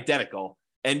 they're identical.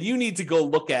 And you need to go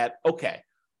look at, okay,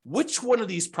 which one of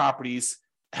these properties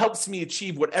helps me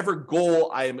achieve whatever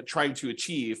goal I am trying to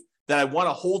achieve that I want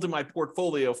to hold in my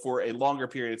portfolio for a longer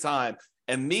period of time.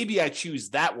 And maybe I choose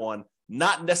that one,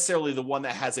 not necessarily the one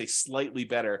that has a slightly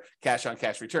better cash on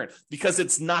cash return, because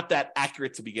it's not that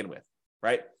accurate to begin with,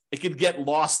 right? It could get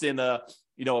lost in a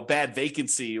bad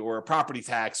vacancy or a property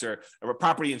tax or a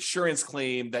property insurance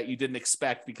claim that you didn't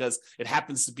expect because it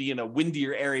happens to be in a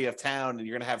windier area of town and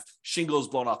you're going to have shingles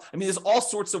blown off. I mean, there's all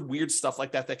sorts of weird stuff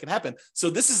like that can happen. So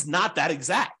this is not that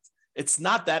exact. It's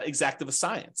not that exact of a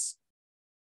science.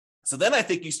 So then I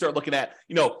think you start looking at,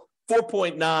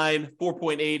 4.9,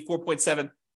 4.8, 4.7.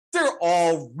 They're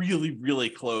all really, really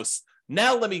close.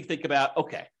 Now let me think about,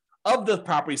 okay, of the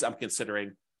properties I'm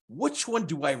considering, which one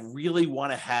do I really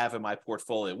want to have in my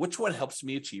portfolio? Which one helps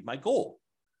me achieve my goal?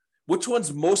 Which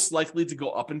one's most likely to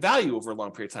go up in value over a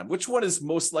long period of time? Which one is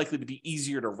most likely to be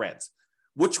easier to rent?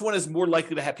 Which one is more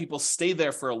likely to have people stay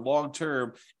there for a long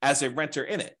term as a renter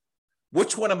in it?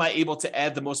 Which one am I able to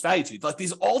add the most value to? Like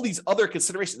all these other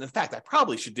considerations. In fact, I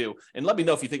probably should do, and let me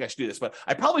know if you think I should do this, but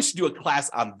I probably should do a class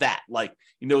on that. Like,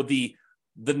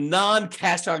 the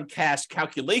non-cash on cash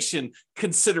calculation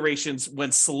considerations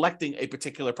when selecting a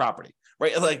particular property,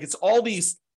 right? Like it's all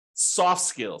these soft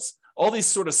skills, all these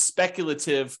sort of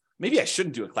speculative, maybe I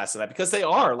shouldn't do a class on that because they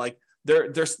are like,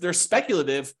 they're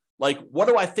speculative. Like, what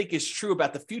do I think is true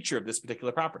about the future of this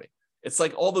particular property? It's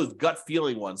like all those gut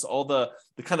feeling ones, all the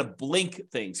kind of blink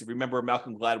things. If you remember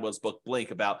Malcolm Gladwell's book, Blink,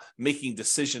 about making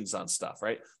decisions on stuff,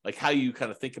 right? Like how you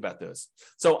kind of think about those.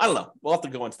 So I don't know. We'll have to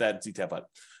go into that in detail, but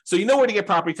so you know where to get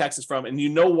property taxes from, and you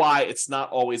know why it's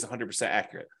not always 100%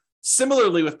 accurate.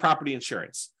 Similarly with property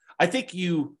insurance, I think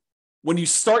when you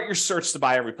start your search to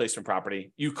buy a replacement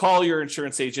property, you call your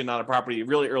insurance agent on a property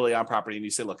really early on property, and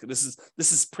you say, look, this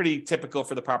is pretty typical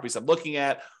for the properties I'm looking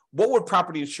at. What would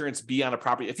property insurance be on a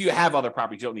property? If you have other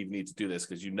properties, you don't even need to do this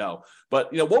because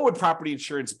but what would property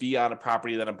insurance be on a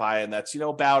property that I'm buying that's,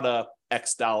 about a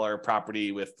X dollar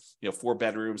property with, 4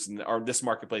 bedrooms or this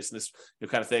marketplace and this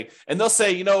kind of thing. And they'll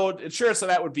say, insurance on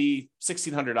that would be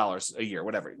 $1,600 a year,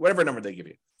 whatever number they give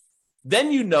you. Then,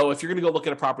 if you're going to go look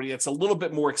at a property that's a little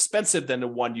bit more expensive than the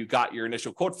one you got your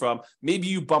initial quote from, maybe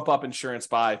you bump up insurance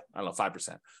by,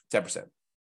 5%, 10%.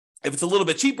 If it's a little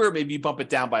bit cheaper, maybe you bump it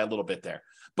down by a little bit there.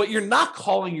 But you're not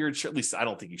calling your insurance, at least I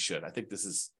don't think you should. I think this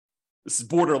is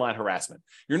borderline harassment.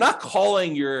 You're not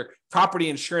calling your property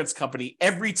insurance company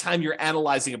every time you're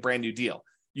analyzing a brand new deal.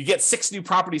 You get 6 new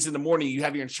properties in the morning, you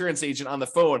have your insurance agent on the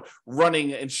phone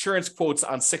running insurance quotes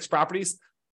on 6 properties.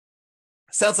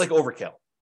 Sounds like overkill,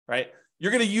 right?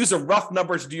 You're going to use a rough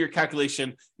number to do your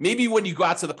calculation. Maybe when you go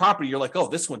out to the property, you're like, oh,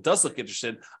 this one does look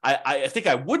interesting. I think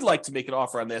I would like to make an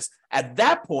offer on this. At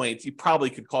that point, you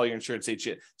probably could call your insurance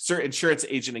agent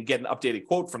and get an updated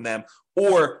quote from them.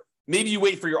 Or maybe you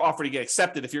wait for your offer to get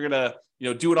accepted. If you're going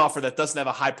to do an offer that doesn't have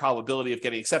a high probability of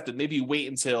getting accepted, maybe you wait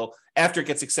until after it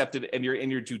gets accepted and you're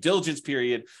in your due diligence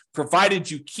period,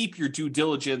 provided you keep your due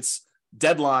diligence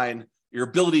deadline, your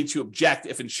ability to object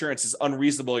if insurance is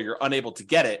unreasonable or you're unable to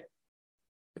get it.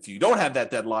 If you don't have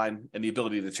that deadline and the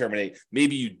ability to terminate,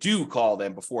 maybe you do call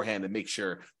them beforehand and make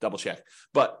sure, double check.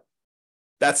 But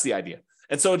that's the idea.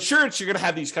 And so insurance, you're going to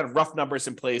have these kind of rough numbers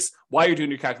in place while you're doing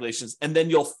your calculations, and then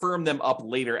you'll firm them up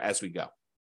later as we go.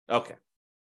 Okay.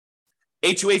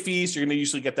 HOA fees, you're going to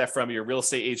usually get that from your real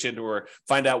estate agent or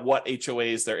find out what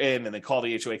HOAs they're in and then call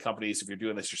the HOA companies if you're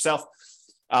doing this yourself.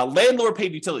 Landlord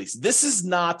paid utilities. This is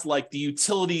not like the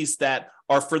utilities that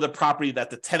are for the property that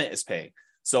the tenant is paying.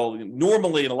 So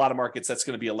normally in a lot of markets, that's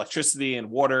going to be electricity and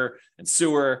water and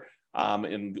sewer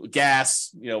and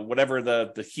gas, whatever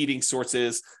the heating source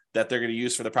is that they're going to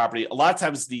use for the property. A lot of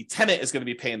times the tenant is going to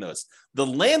be paying those. The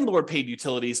landlord paid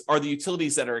utilities are the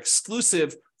utilities that are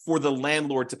exclusive for the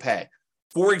landlord to pay.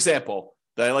 For example,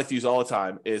 that I like to use all the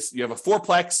time is you have a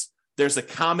fourplex. There's a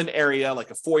common area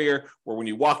like a foyer where when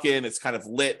you walk in, it's kind of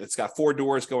lit. It's got 4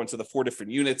 doors going to the 4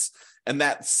 different units. And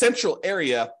that central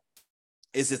area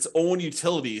is its own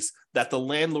utilities that the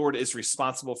landlord is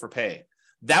responsible for paying.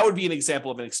 That would be an example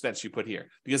of an expense you put here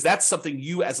because that's something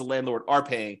you as a landlord are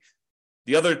paying.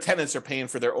 The other tenants are paying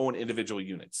for their own individual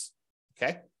units.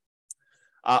 Okay.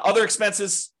 Other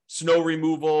expenses, snow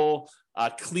removal,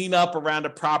 cleanup around a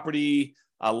property,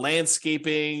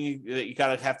 landscaping that you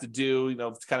kind of have to do,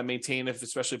 to kind of maintain it,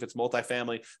 especially if it's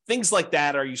multifamily. Things like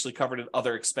that are usually covered in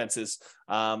other expenses.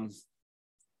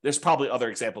 There's probably other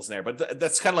examples in there, but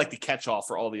that's kind of like the catch-all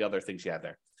for all the other things you have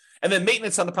there. And then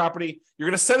maintenance on the property, you're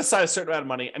going to set aside a certain amount of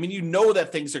money. I mean, you know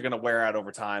that things are going to wear out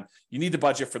over time. You need to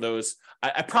budget for those.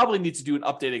 I probably need to do an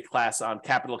updated class on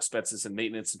capital expenses and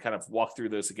maintenance and kind of walk through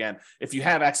those again. If you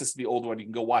have access to the old one, you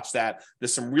can go watch that.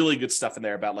 There's some really good stuff in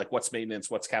there about like what's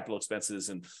maintenance, what's capital expenses,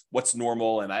 and what's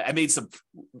normal. And I made some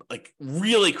like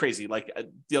really crazy, like,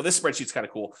 this spreadsheet's kind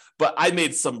of cool, but I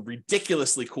made some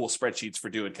ridiculously cool spreadsheets for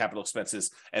doing capital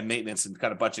expenses and maintenance and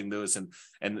kind of budgeting those.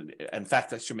 And in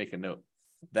fact, I should make a note.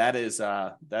 That's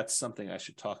something I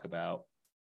should talk about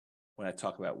when I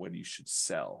talk about when you should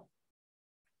sell.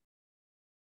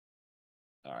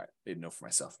 All right, made a note for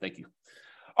myself. Thank you.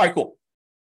 All right, cool.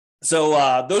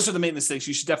 So those are the maintenance things.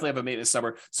 You should definitely have a maintenance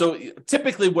number. So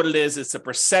typically what it is, it's a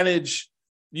percentage.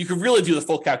 You can really do the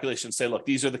full calculation, say, look,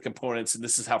 these are the components and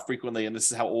this is how frequently and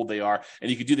this is how old they are.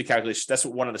 And you can do the calculation. That's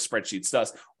what one of the spreadsheets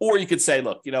does. Or you could say,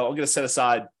 look, I'm going to set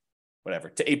aside whatever,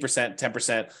 to 8%,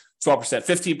 10%,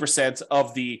 12%, 15%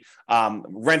 of the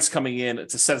rents coming in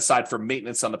to set aside for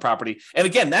maintenance on the property. And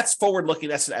again, that's forward-looking.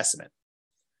 That's an estimate.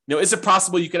 Is it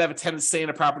possible you could have a tenant stay in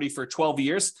a property for 12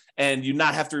 years and you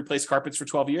not have to replace carpets for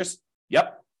 12 years?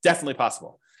 Yep, definitely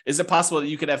possible. Is it possible that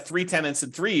you could have 3 tenants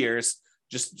in 3 years,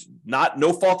 just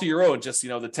no fault of your own, just,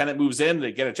 the tenant moves in,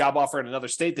 they get a job offer in another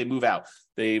state, they move out.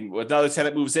 Another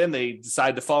tenant moves in, they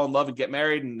decide to fall in love and get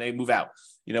married and they move out.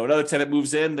 Another tenant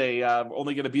moves in, they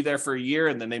only going to be there for a year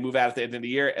and then they move out at the end of the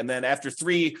year. And then after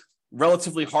 3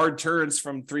 relatively hard turns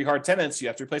from 3 hard tenants, you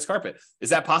have to replace carpet. Is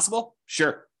that possible?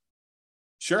 Sure.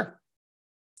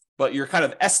 But you're kind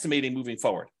of estimating moving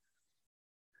forward.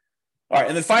 All right.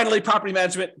 And then finally, property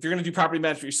management. If you're going to do property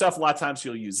management yourself, a lot of times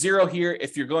you'll use 0 here.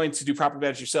 If you're going to do property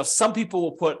management yourself, some people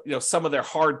will put, some of their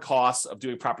hard costs of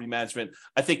doing property management.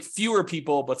 I think fewer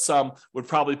people, but some would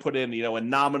probably put in, a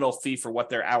nominal fee for what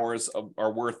their hours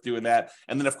are worth doing that.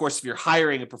 And then of course, if you're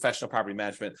hiring a professional property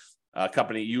management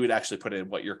company, you would actually put in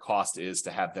what your cost is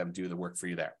to have them do the work for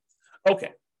you there.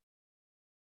 Okay.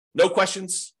 No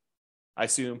questions, I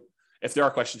assume. If there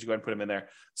are questions, you go ahead and put them in there.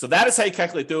 So that is how you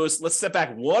calculate those. Let's step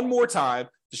back one more time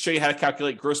to show you how to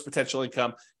calculate gross potential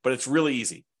income, but it's really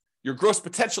easy. Your gross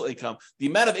potential income, the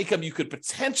amount of income you could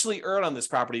potentially earn on this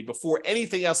property before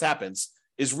anything else happens,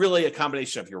 is really a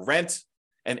combination of your rent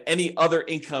and any other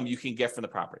income you can get from the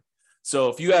property. So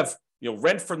if you have,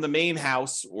 rent from the main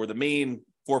house or the main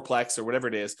fourplex or whatever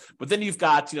it is, but then you've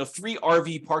got, 3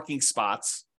 RV parking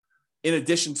spots in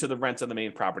addition to the rent on the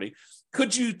main property.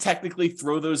 Could you technically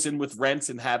throw those in with rent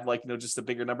and have just a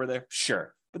bigger number there?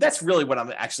 Sure. But that's really what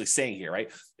I'm actually saying here, right?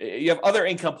 You have other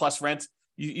income plus rent.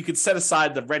 You could set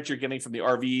aside the rent you're getting from the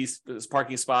RVs,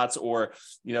 parking spots, or,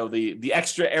 the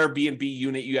extra Airbnb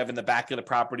unit you have in the back of the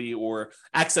property, or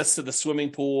access to the swimming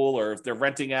pool, or if they're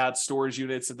renting out storage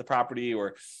units at the property,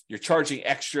 or you're charging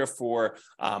extra for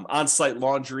on-site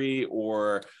laundry,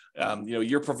 or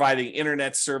you're providing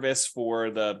internet service for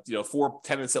the 4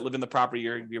 tenants that live in the property.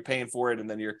 You're paying for it, and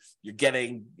then you're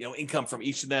getting income from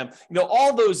each of them.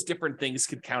 All those different things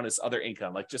could count as other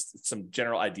income, like just some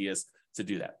general ideas to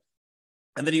do that.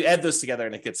 And then you add those together,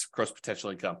 and it gets gross potential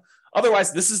income.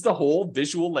 Otherwise, this is the whole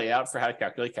visual layout for how to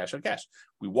calculate cash on cash.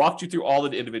 We walked you through all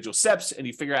of the individual steps, and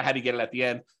you figure out how to get it at the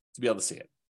end to be able to see it.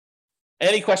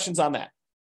 Any questions on that?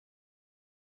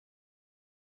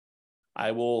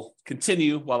 I will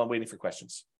continue while I'm waiting for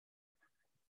questions.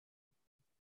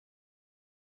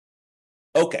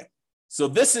 Okay, so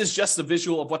this is just a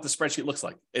visual of what the spreadsheet looks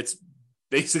like. It's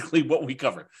basically what we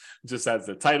cover. It just has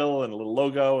the title and a little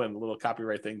logo and a little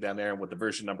copyright thing down there and what the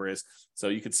version number is, so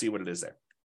you can see what it is there.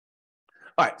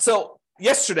 All right, so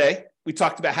yesterday we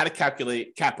talked about how to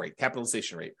calculate cap rate,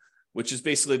 capitalization rate, which is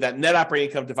basically that net operating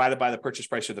income divided by the purchase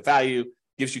price or the value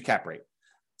gives you cap rate.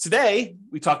 Today,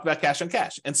 we talked about cash on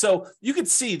cash. And so you can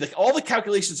see that all the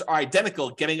calculations are identical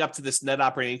getting up to this net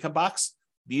operating income box.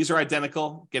 These are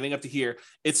identical getting up to here.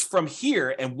 It's from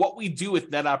here and what we do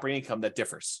with net operating income that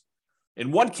differs.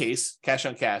 In one case, cash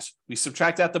on cash, we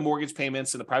subtract out the mortgage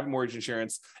payments and the private mortgage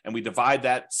insurance, and we divide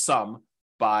that sum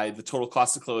by the total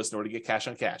cost to close in order to get cash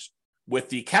on cash. With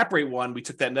the cap rate one, we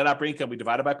took that net operating income, we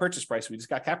divided by purchase price, we just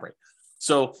got cap rate.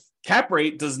 So cap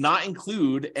rate does not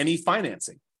include any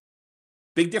financing.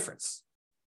 Big difference.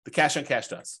 The cash on cash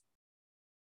does.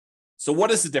 So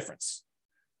what is the difference?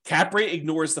 Cap rate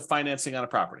ignores the financing on a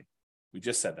property. We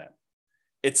just said that.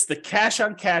 It's the cash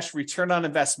on cash return on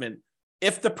investment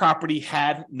if the property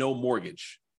had no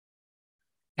mortgage.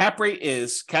 Cap rate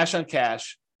is cash on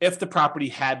cash if the property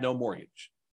had no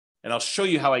mortgage. And I'll show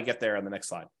you how I get there on the next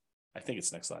slide. I think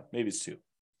it's next slide. Maybe it's 2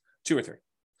 or 3.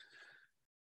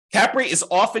 Cap rate is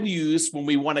often used when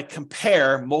we want to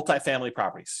compare multifamily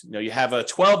properties. You have a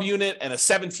 12 unit and a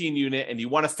 17 unit, and you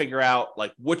want to figure out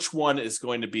like which one is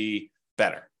going to be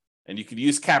better. And you can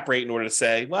use cap rate in order to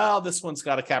say, well, this one's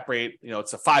got a cap rate,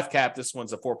 it's a 5 cap, this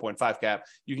one's a 4.5 cap.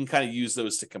 You can kind of use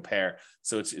those to compare.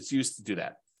 So it's used to do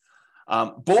that.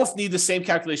 Both need the same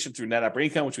calculation through net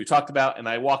operating income, which we talked about, and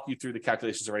I walked you through the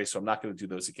calculations already, so I'm not going to do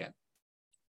those again.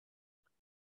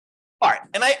 All right,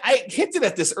 and I hinted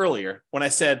at this earlier when I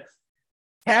said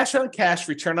cash on cash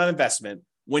return on investment,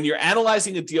 when you're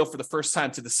analyzing a deal for the first time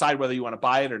to decide whether you want to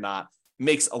buy it or not,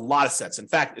 makes a lot of sense. In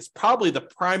fact, it's probably the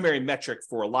primary metric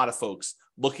for a lot of folks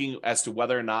looking as to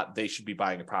whether or not they should be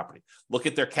buying a property. Look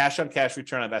at their cash on cash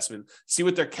return on investment, see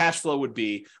what their cash flow would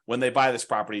be when they buy this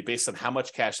property based on how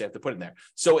much cash they have to put in there.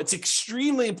 So it's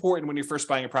extremely important when you're first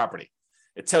buying a property.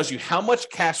 It tells you how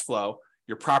much cash flow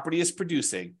your property is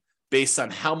producing based on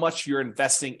how much you're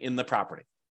investing in the property.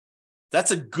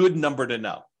 That's a good number to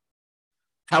know.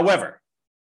 However,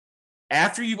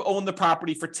 after you've owned the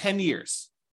property for 10 years,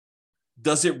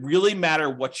 does it really matter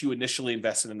what you initially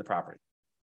invested in the property?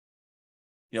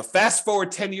 Fast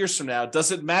forward 10 years from now,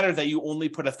 does it matter that you only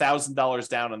put $1,000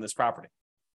 down on this property?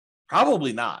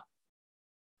 Probably not.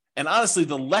 And honestly,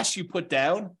 the less you put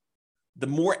down, the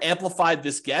more amplified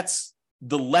this gets,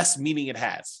 the less meaning it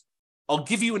has. I'll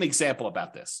give you an example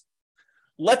about this.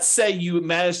 Let's say you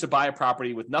managed to buy a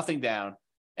property with nothing down,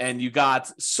 and you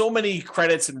got so many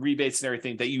credits and rebates and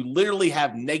everything that you literally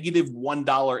have negative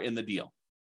 $1 in the deal.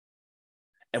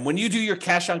 And when you do your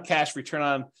cash on cash return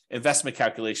on investment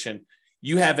calculation,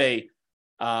 you have I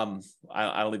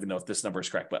don't even know if this number is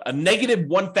correct, but a negative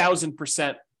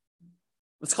 1,000%,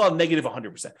 let's call it negative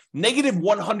 100%, negative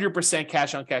 100%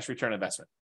 cash on cash return on investment.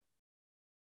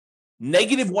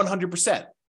 Negative 100%.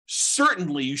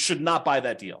 Certainly you should not buy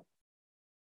that deal.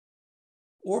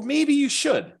 Or maybe you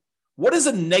should. What does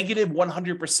a negative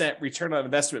 100% return on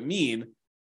investment mean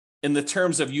in the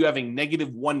terms of you having negative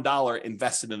 $1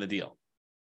 invested in the deal?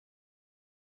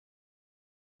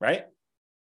 Right?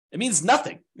 It means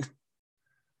nothing.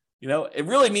 It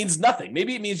really means nothing.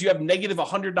 Maybe it means you have negative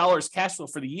 $100 cash flow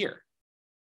for the year.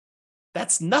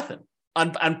 That's nothing.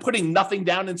 On putting nothing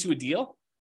down into a deal,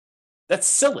 that's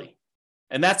silly.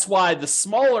 And that's why the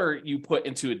smaller you put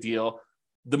into a deal,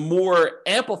 the more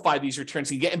amplified these returns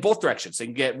can get in both directions. They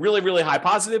can get really, really high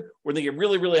positive, or they get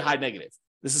really, really high negative.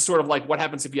 This is sort of like what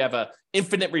happens if you have an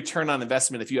infinite return on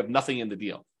investment if you have nothing in the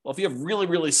deal. Well, if you have really,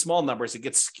 really small numbers, it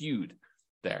gets skewed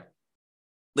there.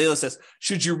 Layla says,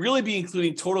 should you really be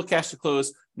including total cash to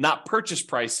close, not purchase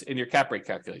price in your cap rate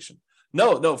calculation?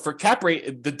 No. For cap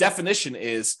rate, the definition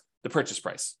is the purchase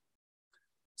price.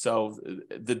 So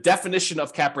the definition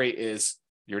of cap rate is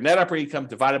your net operating income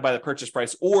divided by the purchase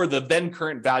price or the then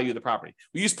current value of the property.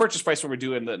 We use purchase price when we're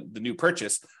doing the new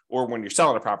purchase or when you're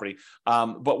selling a property.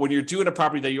 But when you're doing a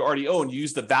property that you already own, you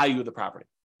use the value of the property.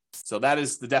 So that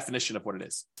is the definition of what it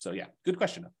is. So yeah, good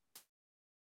question.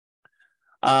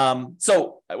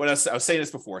 So when I was saying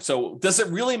this before, so does it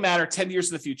really matter 10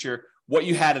 years in the future what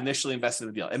you had initially invested in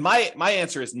the deal? And my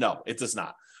answer is no, it does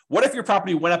not. What if your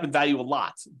property went up in value a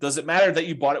lot? Does it matter that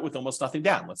you bought it with almost nothing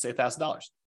down? Let's say $1,000.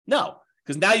 No,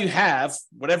 because now you have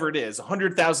whatever it is,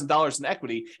 $100,000 in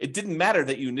equity. It didn't matter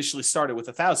that you initially started with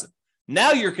 $1,000.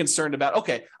 Now you're concerned about,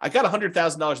 okay, I got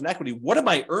 $100,000 in equity. What am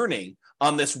I earning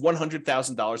on this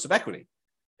 $100,000 of equity?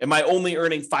 Am I only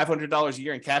earning $500 a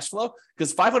year in cash flow?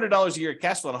 Because $500 a year in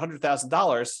cash flow on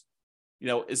 $100,000,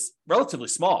 is relatively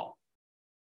small.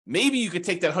 Maybe you could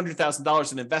take that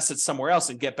 $100,000 and invest it somewhere else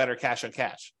and get better cash on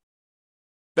cash,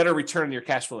 better return on your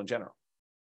cash flow in general.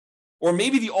 Or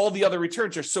maybe all the other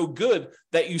returns are so good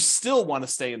that you still want to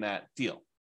stay in that deal,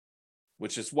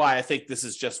 which is why I think this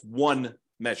is just one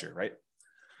measure, right?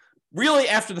 Really,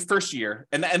 after the first year,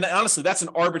 and honestly, that's an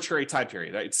arbitrary time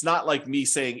period. Right? It's not like me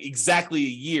saying exactly a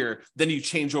year, then you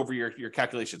change over your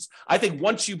calculations. I think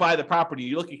once you buy the property,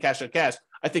 you look at cash on cash,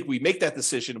 I think we make that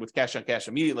decision with cash on cash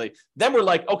immediately. Then we're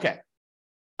like, okay,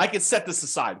 I can set this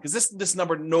aside because this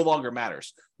number no longer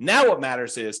matters. Now what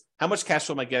matters is how much cash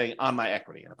flow am I getting on my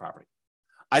equity in a property?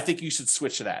 I think you should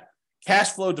switch to that.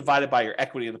 Cash flow divided by your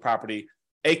equity in the property,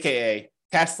 AKA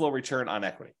cash flow return on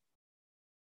equity.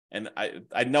 And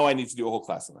I know I need to do a whole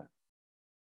class on that.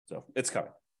 So it's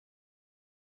coming.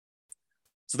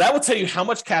 So that will tell you how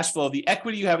much cash flow the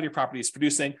equity you have in your property is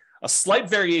producing. A slight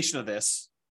variation of this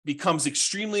becomes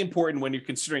extremely important when you're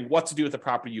considering what to do with the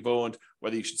property you've owned,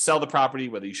 whether you should sell the property,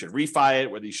 whether you should refi it,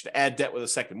 whether you should add debt with a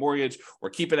second mortgage or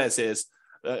keep it as is.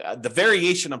 The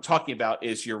variation I'm talking about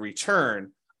is your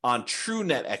return on true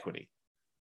net equity.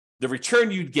 The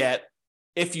return you'd get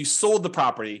if you sold the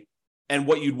property and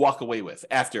what you'd walk away with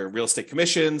after real estate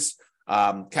commissions,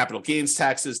 capital gains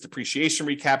taxes, depreciation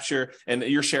recapture, and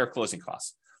your share of closing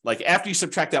costs. Like after you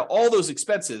subtract out all those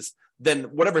expenses, then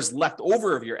whatever's left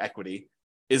over of your equity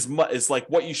is like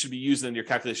what you should be using in your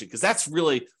calculation, because that's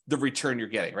really the return you're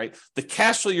getting, right? The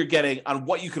cash flow you're getting on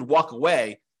what you could walk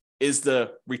away is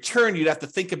the return you'd have to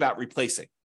think about replacing.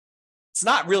 It's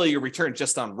not really your return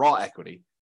just on raw equity,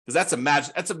 because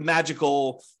that's a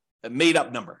magical made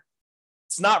up number.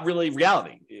 It's not really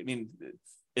reality. I mean,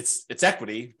 it's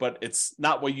equity, but it's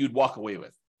not what you'd walk away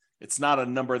with. It's not a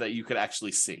number that you could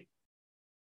actually see.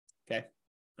 Okay.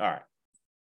 All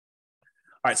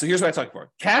right. So here's what I'm talking about.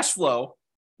 Cash flow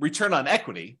return on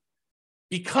equity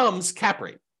becomes cap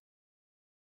rate.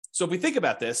 So if we think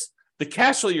about this, the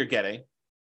cash flow you're getting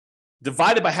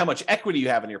divided by how much equity you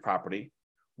have in your property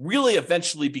really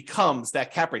eventually becomes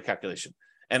that cap rate calculation.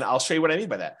 And I'll show you what I mean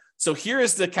by that. So here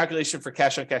is the calculation for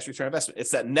cash on cash return on investment.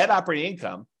 It's that net operating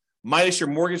income minus your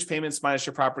mortgage payments, minus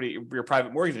your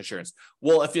private mortgage insurance.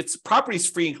 Well, if it's property's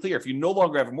free and clear, if you no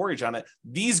longer have a mortgage on it,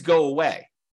 these go away.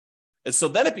 And so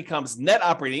then it becomes net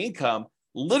operating income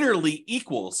literally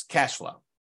equals cash flow,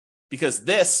 because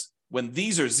this, when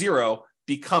these are zero,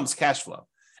 becomes cash flow.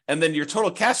 And then your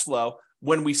total cash flow,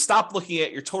 when we stop looking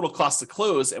at your total cost to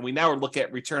close and we now look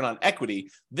at return on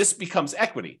equity, this becomes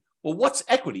equity. Well, what's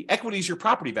equity? Equity is your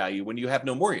property value when you have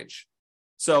no mortgage.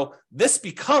 So this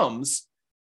becomes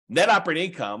net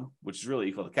operating income, which is really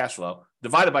equal to cash flow,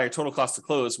 divided by your total cost to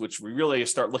close, which we really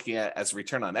start looking at as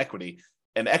return on equity.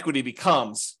 And equity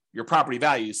becomes your property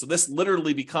value. So this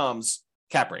literally becomes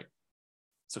cap rate.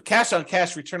 So cash on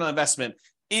cash return on investment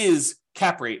is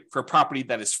cap rate for a property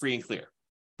that is free and clear,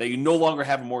 that you no longer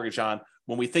have a mortgage on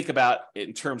when we think about it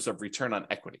in terms of return on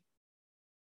equity.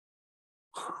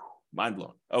 Mind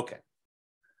blown. Okay.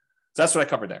 So that's what I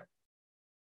covered there.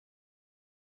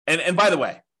 And by the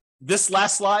way, this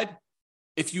last slide,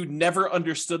 if you never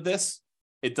understood this,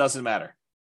 it doesn't matter.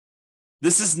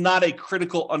 This is not a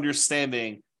critical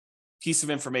understanding piece of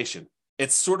information.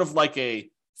 It's sort of like a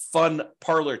fun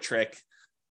parlor trick,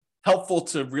 helpful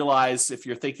to realize if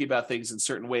you're thinking about things in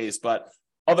certain ways, but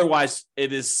otherwise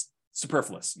it is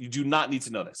superfluous. You do not need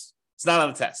to know this. It's not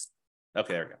on the test.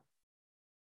 Okay, there we go.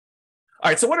 All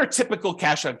right, so what are typical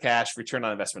cash on cash return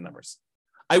on investment numbers?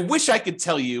 I wish I could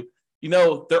tell you,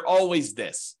 they're always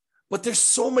this, but there's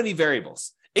so many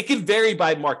variables. It can vary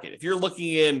by market. If you're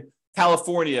looking in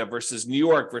California versus New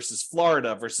York versus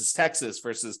Florida versus Texas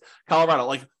versus Colorado,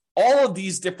 like all of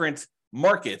these different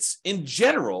markets in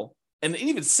general, and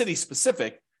even city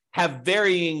specific, have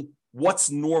varying what's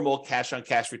normal cash on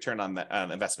cash return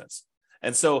on investments.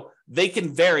 And so they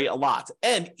can vary a lot.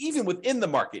 And even within the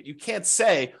market, you can't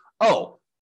say, oh,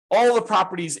 all the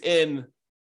properties in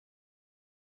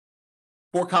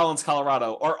Fort Collins,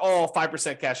 Colorado are all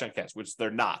 5% cash on cash, which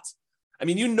they're not. I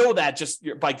mean, you know that just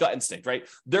by gut instinct, right?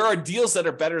 There are deals that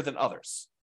are better than others.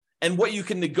 And what you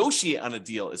can negotiate on a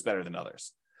deal is better than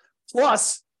others.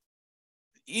 Plus,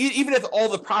 even if all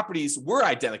the properties were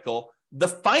identical, the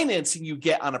financing you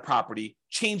get on a property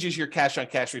changes your cash on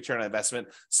cash return on investment.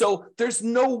 So there's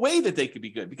no way that they could be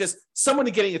good, because someone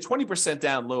getting a 20%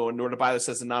 down loan in order to buy this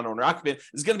as a non-owner occupant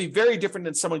is going to be very different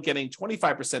than someone getting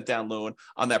 25% down loan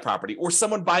on that property, or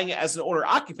someone buying it as an owner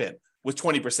occupant with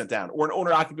 20% down, or an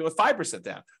owner occupant with 5%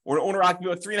 down, or an owner occupant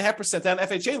with 3.5% down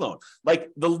FHA loan. Like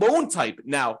the loan type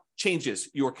now changes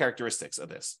your characteristics of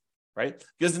this, right?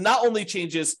 Because it not only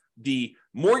changes the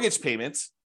mortgage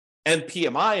payments and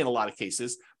PMI in a lot of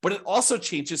cases, but it also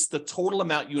changes the total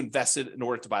amount you invested in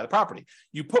order to buy the property.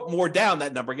 You put more down,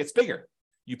 that number gets bigger.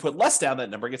 You put less down, that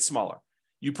number gets smaller.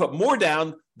 You put more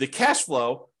down, the cash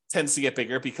flow tends to get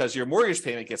bigger because your mortgage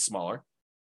payment gets smaller.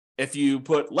 If you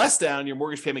put less down, your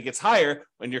mortgage payment gets higher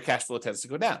when your cash flow tends to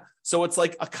go down. So it's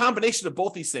like a combination of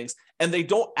both these things, and they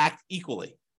don't act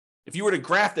equally. If you were to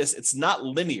graph this, it's not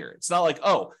linear. It's not like,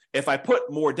 oh, if I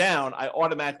put more down, I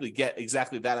automatically get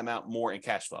exactly that amount more in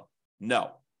cash flow.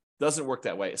 No, doesn't work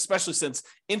that way, especially since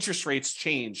interest rates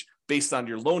change based on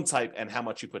your loan type and how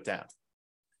much you put down.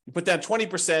 You put down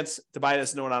 20% to buy it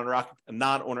as a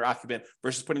non-owner occupant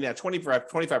versus putting down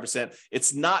 25%.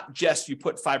 It's not just you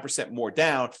put 5% more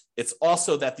down. It's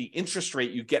also that the interest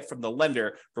rate you get from the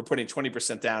lender for putting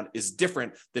 20% down is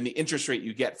different than the interest rate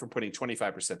you get from putting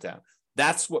 25% down.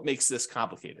 That's what makes this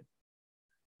complicated.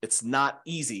 It's not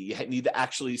easy. You need to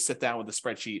actually sit down with a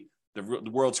spreadsheet, the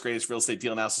world's greatest real estate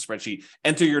deal analysis spreadsheet,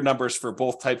 enter your numbers for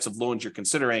both types of loans you're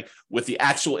considering with the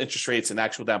actual interest rates and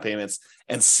actual down payments,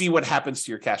 and see what happens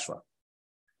to your cash flow.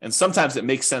 And sometimes it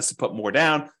makes sense to put more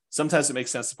down. Sometimes it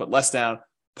makes sense to put less down,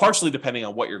 partially depending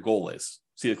on what your goal is.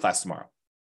 See the class tomorrow.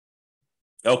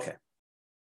 Okay.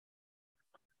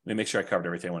 Let me make sure I covered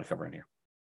everything I want to cover in here.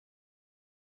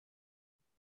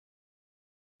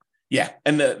 Yeah,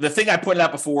 and the thing I pointed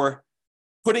out before,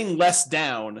 putting less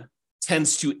down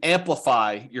tends to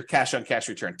amplify your cash on cash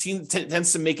return,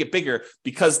 tends to make it bigger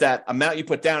because that amount you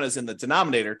put down is in the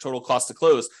denominator, total cost to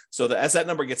close. So that as that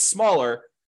number gets smaller,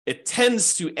 it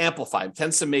tends to amplify, it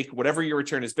tends to make whatever your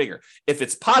return is bigger. If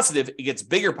it's positive, it gets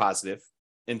bigger positive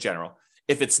in general.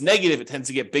 If it's negative, it tends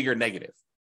to get bigger negative.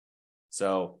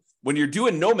 So when you're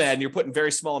doing Nomad and you're putting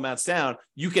very small amounts down,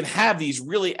 you can have these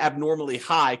really abnormally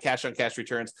high cash on cash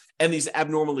returns and these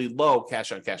abnormally low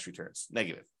cash on cash returns,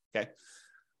 negative, okay?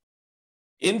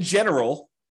 In general,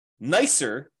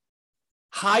 nicer,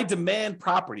 high demand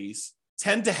properties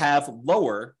tend to have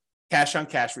lower cash on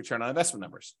cash return on investment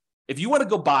numbers. If you want to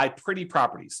go buy pretty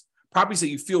properties that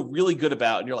you feel really good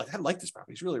about, and you're like, I like this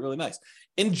property, it's really, really nice.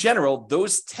 In general,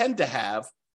 those tend to have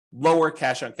lower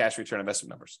cash on cash return on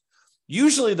investment numbers.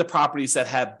 Usually the properties that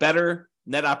have better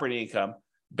net operating income,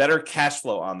 better cash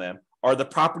flow on them are the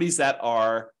properties that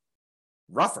are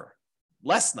rougher,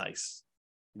 less nice.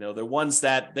 They're ones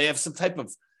that they have some type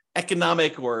of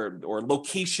economic or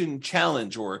location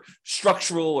challenge or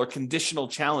structural or conditional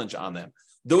challenge on them.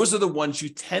 Those are the ones you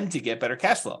tend to get better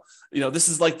cash flow. This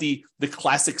is like the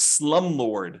classic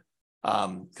slumlord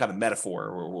kind of metaphor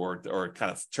or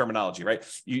kind of terminology, right?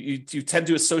 You tend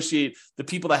to associate the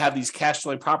people that have these cash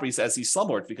flowing properties as these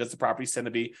slumlords because the properties tend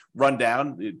to be run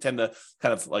down. They tend to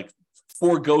kind of like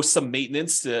forego some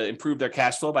maintenance to improve their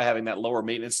cash flow by having that lower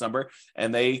maintenance number.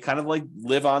 And they kind of like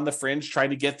live on the fringe trying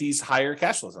to get these higher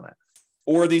cash flows on that.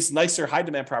 Or these nicer high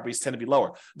demand properties tend to be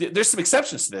lower. There's some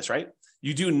exceptions to this, right?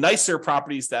 You do nicer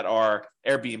properties that are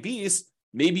Airbnbs,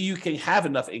 maybe you can have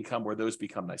enough income where those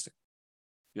become nicer.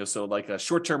 So like a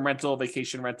short-term rental,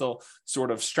 vacation rental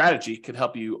sort of strategy can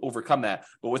help you overcome that.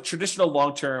 But with traditional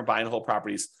long-term buy and hold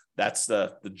properties, that's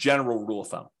the general rule of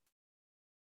thumb.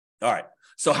 All right.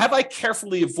 So have I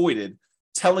carefully avoided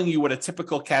telling you what a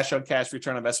typical cash on cash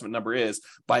return on investment number is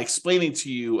by explaining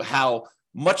to you how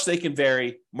much they can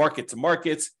vary market to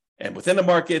market and within the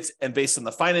markets and based on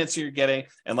the financing you're getting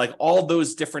and like all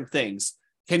those different things?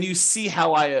 Can you see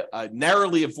how I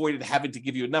narrowly avoided having to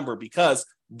give you a number because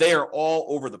they are all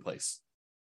over the place?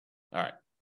 All right.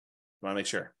 I want to make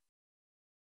sure.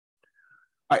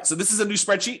 All right. So this is a new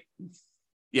spreadsheet.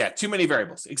 Yeah, too many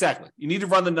variables. Exactly. You need to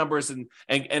run the numbers and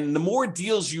the more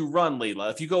deals you run,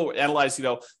 Layla, if you go analyze,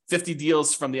 50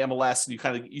 deals from the MLS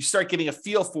and you start getting a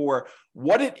feel for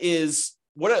what it is,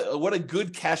 what a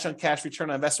good cash on cash return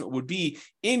on investment would be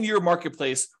in your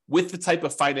marketplace with the type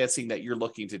of financing that you're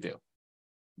looking to do.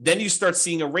 Then you start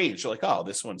seeing a range. You're like, oh,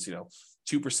 this one's,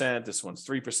 2%, this one's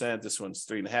 3%, this one's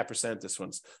 3.5%, this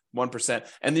one's 1%.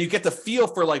 And then you get the feel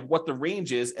for like what the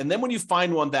range is. And then when you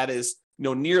find one that is,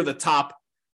 near the top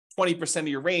 20% of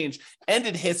your range and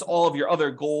it hits all of your other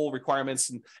goal requirements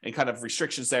and kind of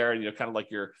restrictions there and kind of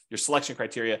like your selection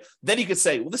criteria, then you could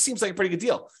say, well, this seems like a pretty good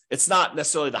deal. It's not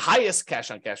necessarily the highest cash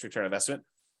on cash return investment.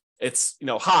 It's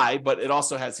high, but it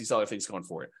also has these other things going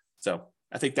for it. So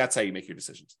I think that's how you make your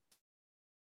decisions.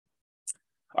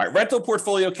 All right, rental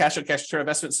portfolio, cash on cash return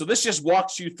investment. So this just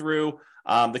walks you through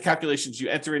the calculations. You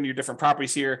enter in your different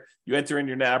properties here. You enter in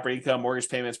your net operating income, mortgage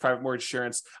payments, private mortgage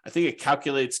insurance. I think it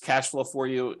calculates cash flow for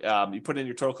you. You put in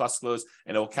your total cost to close,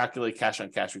 and it will calculate cash on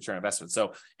cash return investment.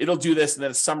 So it'll do this, and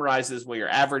then it summarizes what your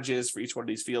average is for each one of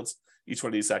these fields, each one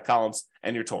of these columns,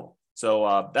 and your total.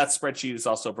 So that spreadsheet is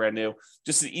also brand new.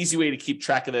 Just an easy way to keep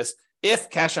track of this. If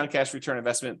cash on cash return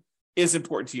investment is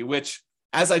important to you, which,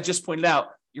 as I just pointed out,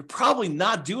 you're probably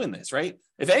not doing this, right?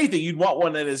 If anything, you'd want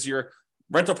one that is your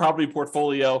rental property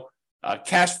portfolio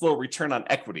cash flow return on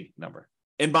equity number.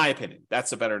 In my opinion,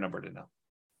 that's a better number to know.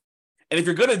 And if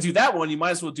you're going to do that one, you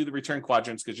might as well do the return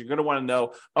quadrants because you're going to want to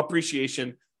know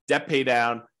appreciation, debt pay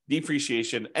down,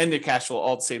 depreciation, and the cash flow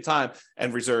all at the same time,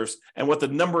 and reserves, and what the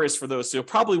number is for those. So you'll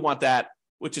probably want that,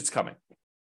 which it's coming.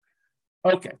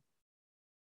 Okay.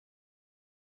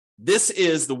 This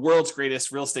is the world's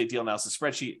greatest real estate deal analysis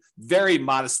spreadsheet, very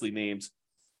modestly named.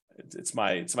 It's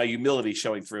my humility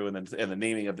showing through and the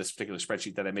naming of this particular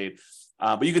spreadsheet that I made.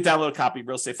 But you can download a copy,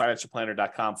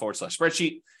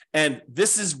 realestatefinancialplanner.com/spreadsheet. And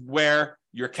this is where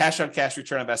your cash on cash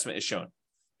return on investment is shown.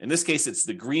 In this case, it's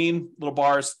the green little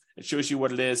bars. It shows you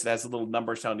what it is. It has the little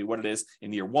numbers telling you what it is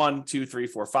in year 1, 2, 3,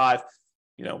 4, 5.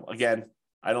 Again,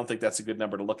 I don't think that's a good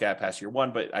number to look at past year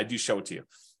 1, but I do show it to you.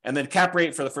 And then cap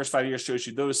rate for the first 5 years shows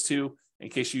you those two in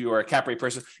case you are a cap rate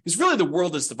person. Because really the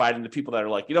world is divided into people that are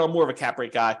like, I'm more of a cap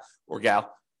rate guy or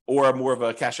gal, or more of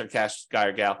a cash on cash guy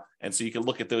or gal. And so you can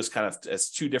look at those kind of as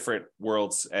two different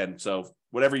worlds. And so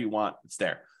whatever you want, it's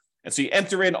there. And so you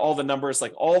enter in all the numbers,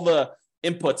 like all the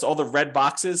inputs, all the red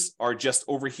boxes are just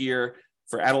over here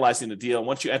for analyzing the deal. And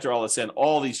once you enter all this in,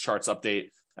 all these charts update.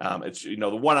 It's the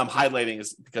one I'm highlighting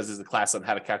is because there's a class on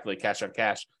how to calculate cash on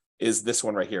cash is this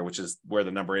one right here, which is where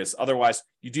the number is. Otherwise,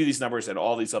 you do these numbers and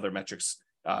all these other metrics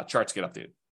charts get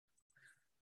updated.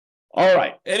 All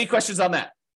right. Any questions on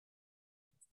that?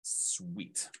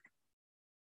 Sweet.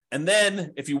 And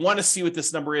then if you want to see what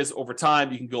this number is over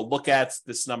time, you can go look at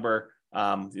this number,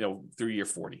 through year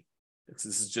 40. This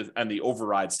is just on the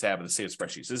overrides tab of the same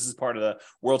spreadsheet. So this is part of the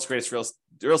world's greatest real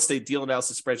estate deal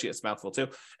analysis spreadsheet. It's a mouthful too.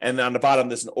 And then on the bottom,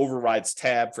 there's an overrides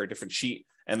tab for a different sheet.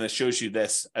 And then it shows you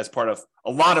this as part of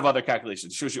a lot of other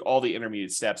calculations. It shows you all the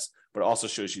intermediate steps, but it also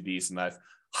shows you these. And I've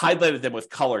highlighted them with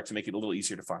color to make it a little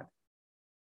easier to find.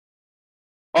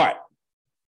 All right.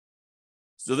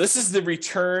 So this is the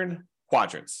return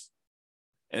quadrants.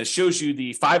 And it shows you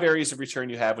the 5 areas of return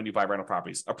you have when you buy rental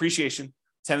properties. Appreciation,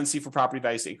 tendency for property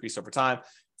values to increase over time.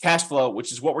 Cash flow,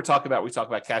 which is what we're talking about. We talk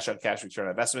about cash on cash return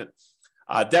on investment.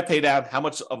 Debt pay down, how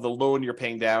much of the loan you're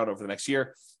paying down over the next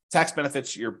year. Tax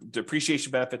benefits, your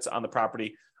depreciation benefits on the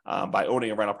property by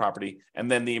owning a rental property. And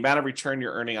then the amount of return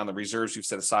you're earning on the reserves you've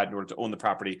set aside in order to own the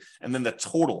property. And then the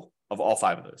total of all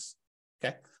 5 of those.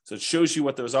 Okay, so it shows you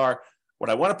what those are. What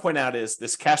I want to point out is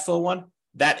this cash flow one,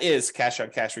 that is cash on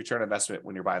cash return on investment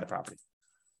when you're buying the property.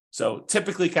 So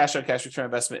typically cash on cash return on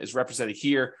investment is represented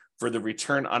here for the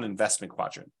return on investment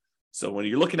quadrant. So when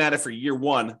you're looking at it for year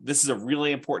 1, this is a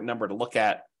really important number to look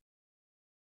at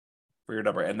for your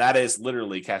number. And that is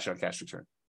literally cash on cash return.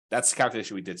 That's the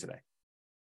calculation we did today.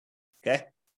 Okay.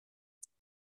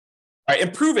 All right.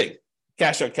 Improving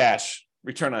cash on cash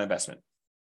return on investment.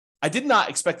 I did not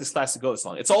expect this class to go this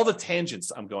long. It's all the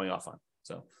tangents I'm going off on.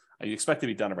 So I expect to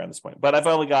be done around this point, but I've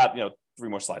only got 3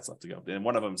 more slides left to go. And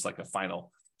one of them is like a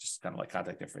final, just kind of like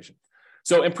contact information.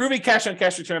 So improving cash on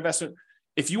cash return on investment.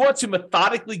 If you want to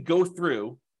methodically go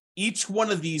through each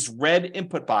one of these red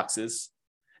input boxes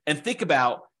and think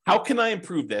about how can I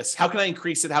improve this? How can I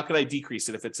increase it? How can I decrease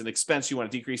it? If it's an expense, you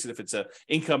want to decrease it. If it's an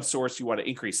income source, you want to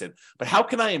increase it. But how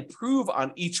can I improve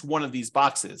on each one of these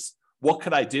boxes? What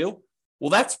could I do? Well,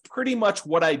 that's pretty much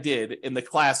what I did in the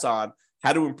class on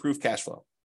how to improve cash flow.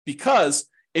 Because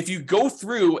if you go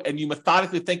through and you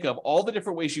methodically think of all the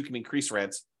different ways you can increase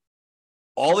rents,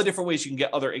 all the different ways you can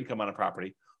get other income on a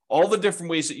property, all the different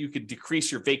ways that you could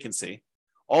decrease your vacancy,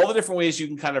 all the different ways you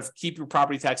can kind of keep your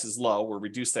property taxes low or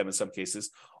reduce them in some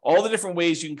cases, all the different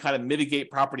ways you can kind of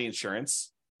mitigate property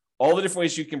insurance, all the different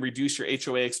ways you can reduce your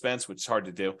HOA expense, which is hard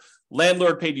to do,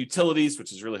 landlord paid utilities,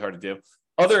 which is really hard to do,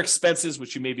 other expenses,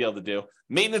 which you may be able to do,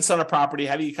 maintenance on a property,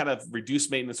 how do you kind of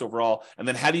reduce maintenance overall, and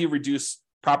then how do you reduce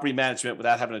property management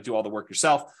without having to do all the work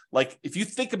yourself? Like if you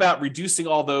think about reducing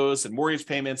all those and mortgage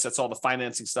payments, that's all the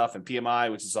financing stuff, and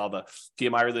PMI, which is all the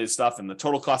PMI related stuff, and the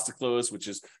total cost to close, which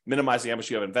is minimizing how much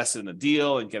you have invested in the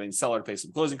deal and getting seller to pay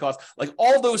some closing costs. Like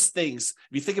all those things,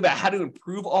 if you think about how to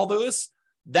improve all those,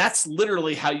 that's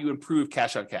literally how you improve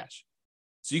cash on cash.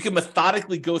 So you can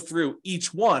methodically go through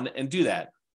each one and do that.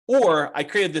 Or I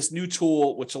created this new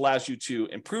tool, which allows you to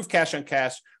improve cash on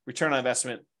cash, return on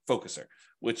investment focuser,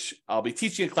 which I'll be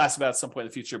teaching a class about at some point in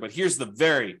the future. But here's the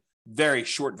very, very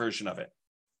short version of it.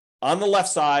 On the left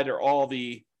side are all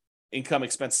the income,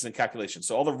 expenses, and calculations.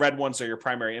 So all the red ones are your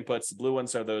primary inputs. The blue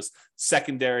ones are those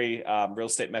secondary real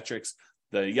estate metrics.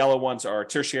 The yellow ones are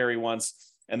tertiary ones.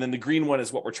 And then the green one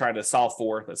is what we're trying to solve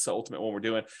for. That's the ultimate one we're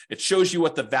doing. It shows you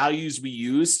what the values we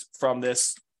used from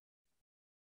this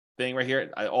thing right here.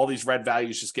 All these red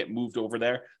values just get moved over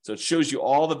there. So it shows you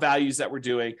all the values that we're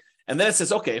doing. And then it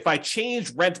says, okay, if I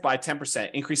change rent by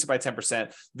 10%, increase it by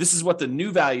 10%, this is what the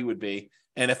new value would be.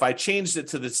 And if I changed it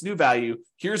to this new value,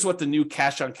 here's what the new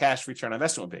cash on cash return on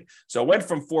investment would be. So it went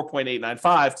from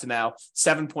 4.895 to now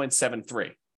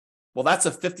 7.73. Well, that's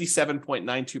a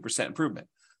 57.92% improvement.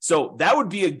 So that would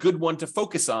be a good one to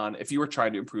focus on if you were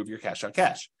trying to improve your cash on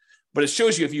cash. But it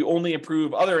shows you if you only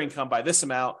improve other income by this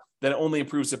amount, then it only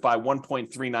improves it by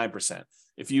 1.39%.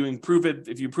 If you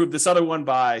improve this other one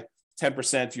by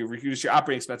 10%, you reduce your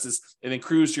operating expenses, it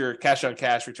improves your cash on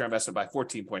cash return on investment by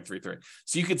 14.33.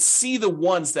 So you could see the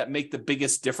ones that make the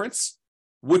biggest difference,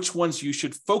 which ones you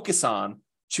should focus on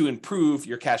to improve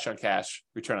your cash on cash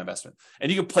return on investment.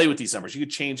 And you can play with these numbers. You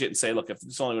could change it and say, look, if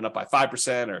this only went up by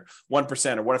 5% or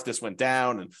 1%, or what if this went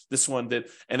down and this one did,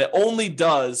 and it only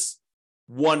does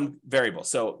one variable.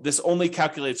 So this only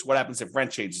calculates what happens if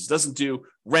rent changes. It doesn't do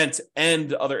rent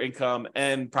and other income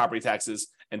and property taxes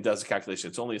and does a calculation.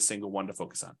 It's only a single one to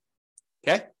focus on.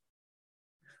 Okay.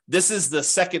 This is the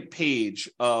second page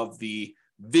of the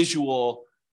visual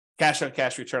cash on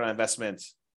cash return on investment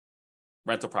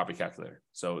rental property calculator.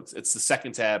 So it's the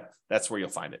second tab. That's where you'll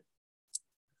find it.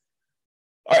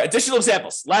 All right, additional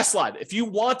examples. Last slide. If you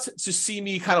want to see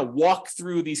me kind of walk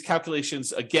through these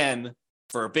calculations again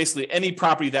for basically any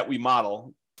property that we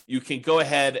model, you can go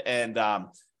ahead and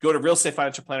go to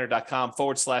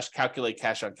realestatefinancialplanner.com/calculate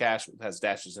cash on cash. It has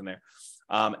dashes in there.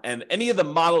 And any of the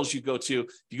models you go to, if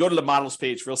you go to the models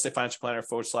page, Real Estate Financial Planner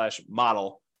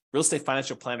 /model,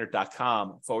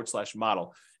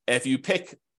 realestatefinancialplanner.com/model. And if you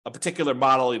pick a particular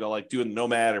model, like doing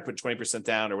Nomad or put 20%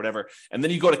 down or whatever, and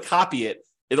then you go to copy it,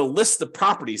 it'll list the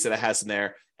properties that it has in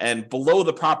there. And below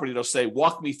the property, it'll say,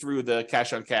 walk me through the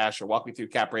cash on cash, or walk me through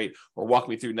cap rate, or walk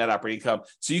me through net operating income.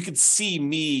 So you can see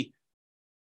me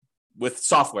with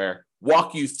software,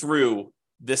 walk you through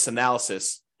this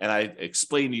analysis. And I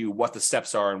explain to you what the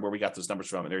steps are and where we got those numbers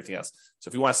from and everything else. So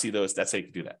if you want to see those, that's how you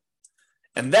can do that.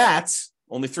 And that's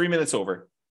only 3 minutes over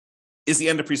is the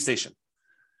end of presentation.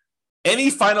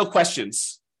 Any final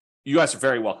questions? You guys are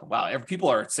very welcome. Wow, people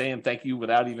are saying thank you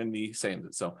without even me saying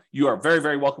it. So you are very,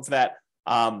 very welcome for that.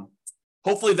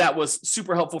 Hopefully that was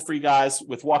super helpful for you guys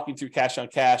with walking through cash on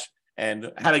cash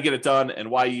and how to get it done and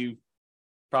why you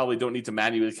probably don't need to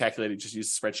manually calculate it, just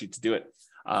use the spreadsheet to do it.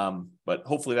 But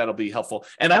hopefully that'll be helpful.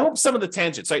 And I hope some of the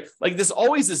tangents, like there's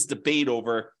always this debate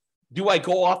over, do I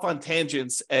go off on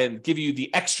tangents and give you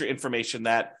the extra information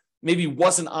that maybe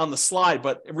wasn't on the slide,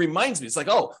 but it reminds me, it's like,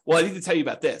 oh, well, I need to tell you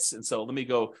about this. And so let me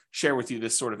go share with you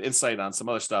this sort of insight on some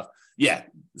other stuff. Yeah.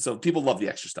 So people love the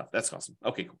extra stuff. That's awesome.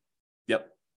 Okay, cool. Yep.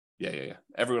 Yeah.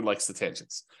 Everyone likes the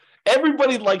tangents.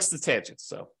 Everybody likes the tangents.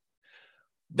 So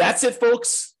that's it,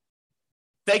 folks.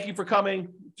 Thank you for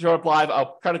coming. Show up live.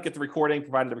 I'll try to get the recording,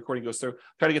 provided the recording goes through.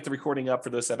 Try to get the recording up for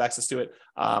those that have access to it.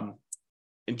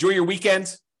 Enjoy your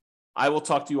weekend. I will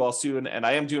talk to you all soon. And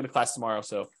I am doing a class tomorrow.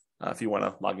 So if you want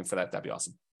to log in for that, that'd be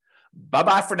awesome.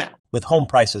 Bye-bye for now. With home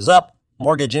prices up,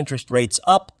 mortgage interest rates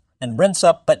up, and rents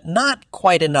up, but not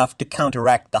quite enough to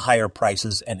counteract the higher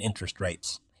prices and interest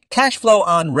rates. Cash flow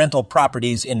on rental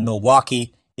properties in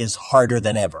Milwaukee is harder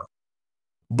than ever.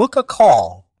 Book a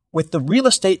call with the Real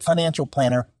Estate Financial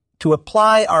Planner to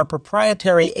apply our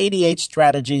proprietary 88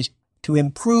 strategies to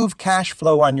improve cash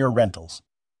flow on your rentals.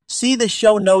 See the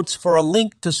show notes for a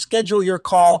link to schedule your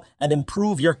call and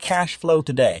improve your cash flow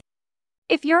today.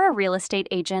 If you're a real estate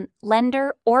agent,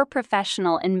 lender, or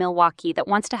professional in Milwaukee that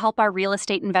wants to help our real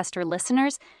estate investor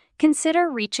listeners, consider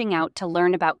reaching out to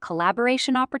learn about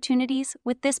collaboration opportunities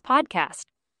with this podcast.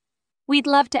 We'd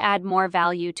love to add more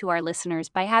value to our listeners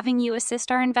by having you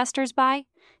assist our investors buy,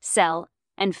 sell,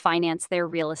 and finance their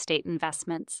real estate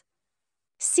investments.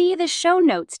 See the show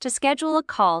notes to schedule a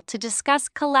call to discuss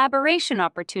collaboration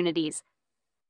opportunities